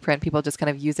the blueprint, people just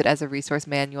kind of use it as a resource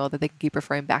manual that they can keep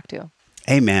referring back to.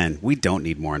 Amen. We don't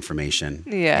need more information.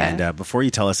 Yeah. And before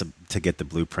you tell us to get the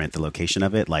blueprint, the location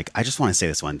of it, like, I just want to say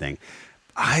this one thing.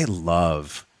 I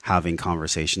love having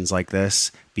conversations like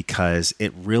this because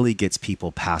it really gets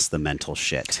people past the mental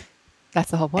shit. That's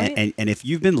the whole point. And if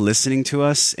you've been listening to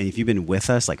us and if you've been with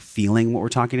us, like feeling what we're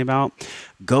talking about,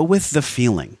 go with the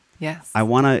feeling. Yes. I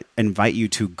want to invite you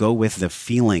to go with the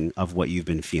feeling of what you've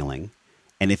been feeling.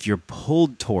 And if you're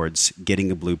pulled towards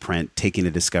getting a blueprint, taking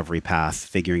a discovery path,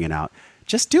 figuring it out,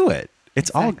 just do it. It's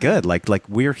all good. Like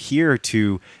we're here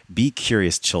to be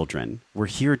curious children. We're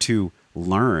here to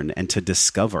learn and to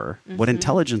discover what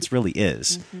intelligence really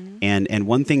is. And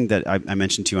one thing that I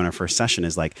mentioned to you on our first session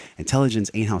is like, intelligence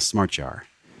ain't how smart you are.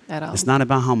 At all. It's not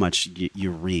about how much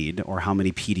you read or how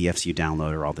many PDFs you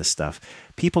download or all this stuff.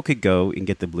 People could go and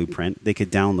get the blueprint. They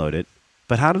could download it.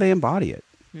 But how do they embody it?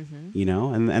 You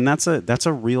know, and that's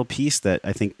a real piece that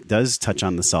I think does touch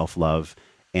on the self-love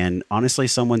and honestly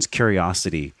someone's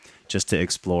curiosity just to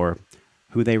explore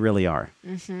who they really are.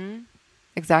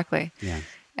 Exactly. Yeah.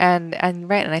 And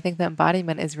right. And I think the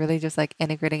embodiment is really just like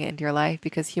integrating it into your life,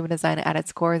 because human design at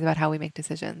its core is about how we make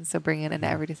decisions. So bring it into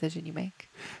every decision you make.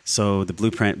 So the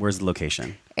blueprint, where's the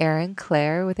location? Erin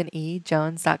Claire with an E,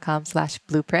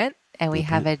 jones.com/blueprint. And we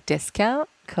have a discount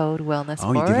code wellness.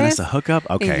 Oh, you're giving us a hookup?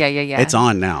 Okay. Yeah. It's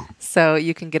on now. So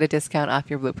you can get a discount off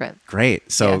your blueprint.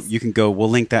 Great. So you can go, we'll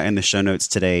link that in the show notes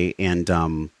today.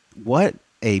 And what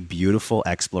a beautiful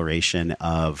exploration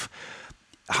of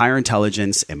higher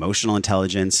intelligence, emotional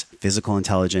intelligence, physical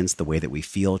intelligence, the way that we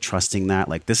feel, trusting that.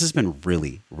 Like, this has been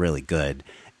really, really good.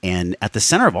 And at the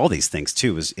center of all these things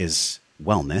too is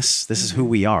wellness. This is who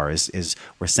we are, is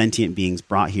we're sentient beings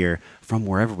brought here from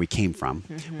wherever we came from,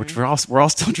 which we're all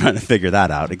still trying to figure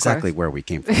that out, exactly where we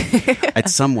came from.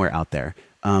 It's somewhere out there.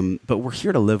 But we're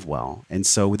here to live well. And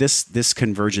so this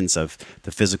convergence of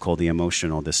the physical, the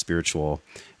emotional, the spiritual,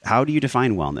 how do you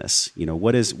define wellness? You know,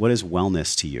 what is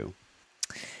wellness to you?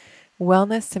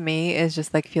 Wellness to me is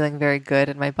just like feeling very good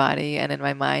in my body and in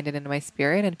my mind and in my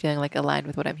spirit, and feeling like aligned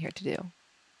with what I'm here to do.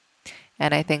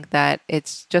 And I think that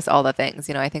it's just all the things,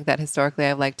 you know. I think that historically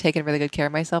I've like taken really good care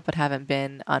of myself, but haven't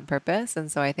been on purpose.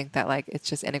 And so I think that like it's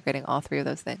just integrating all three of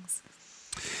those things.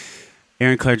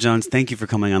 Erin Claire Jones, thank you for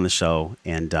coming on the show.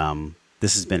 And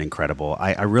this has been incredible.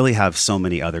 I really have so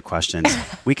many other questions.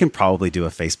 We can probably do a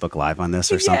Facebook Live on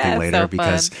this or something later,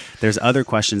 because there's other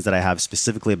questions that I have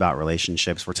specifically about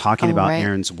relationships. We're talking about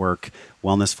Erin's work,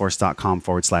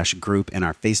 wellnessforce.com/group in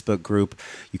our Facebook group.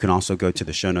 You can also go to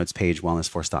the show notes page,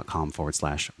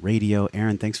 wellnessforce.com/radio.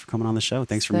 Erin, thanks for coming on the show.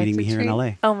 Thanks for meeting me here in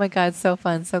LA. Oh my God, so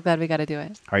fun. So glad we got to do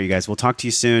it. All right, you guys, we'll talk to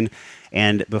you soon.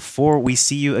 And before we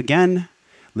see you again,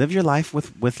 live your life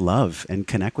with love and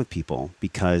connect with people,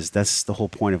 because that's the whole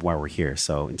point of why we're here.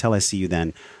 So until I see you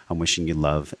then, I'm wishing you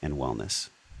love and wellness.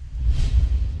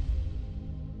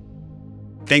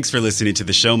 Thanks for listening to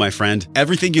the show, my friend.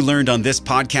 Everything you learned on this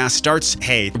podcast starts,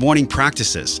 morning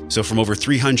practices. So from over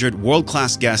 300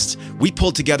 world-class guests, we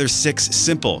pulled together 6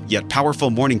 simple yet powerful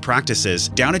morning practices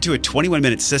down into a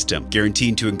 21-minute system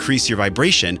guaranteed to increase your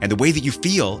vibration and the way that you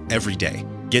feel every day.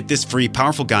 Get this free,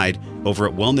 powerful guide over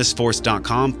at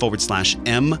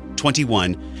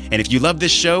wellnessforce.com/M21. And if you love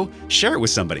this show, share it with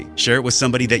somebody. Share it with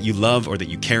somebody that you love or that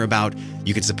you care about.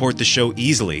 You can support the show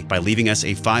easily by leaving us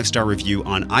a 5-star review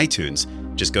on iTunes.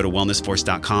 Just go to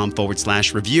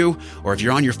wellnessforce.com/review, or if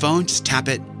you're on your phone, just tap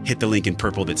it, hit the link in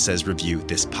purple that says review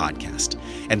this podcast.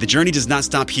 And the journey does not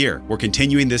stop here. We're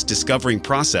continuing this discovering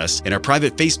process in our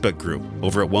private Facebook group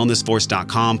over at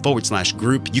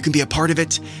wellnessforce.com/group. You can be a part of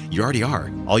it. You already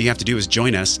are. All you have to do is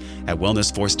join us at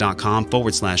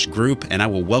wellnessforce.com/group, and I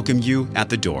will welcome you at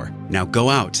the door. Now go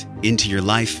out into your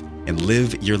life and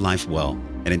live your life well.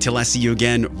 And until I see you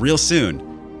again real soon,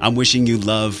 I'm wishing you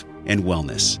love and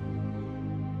wellness.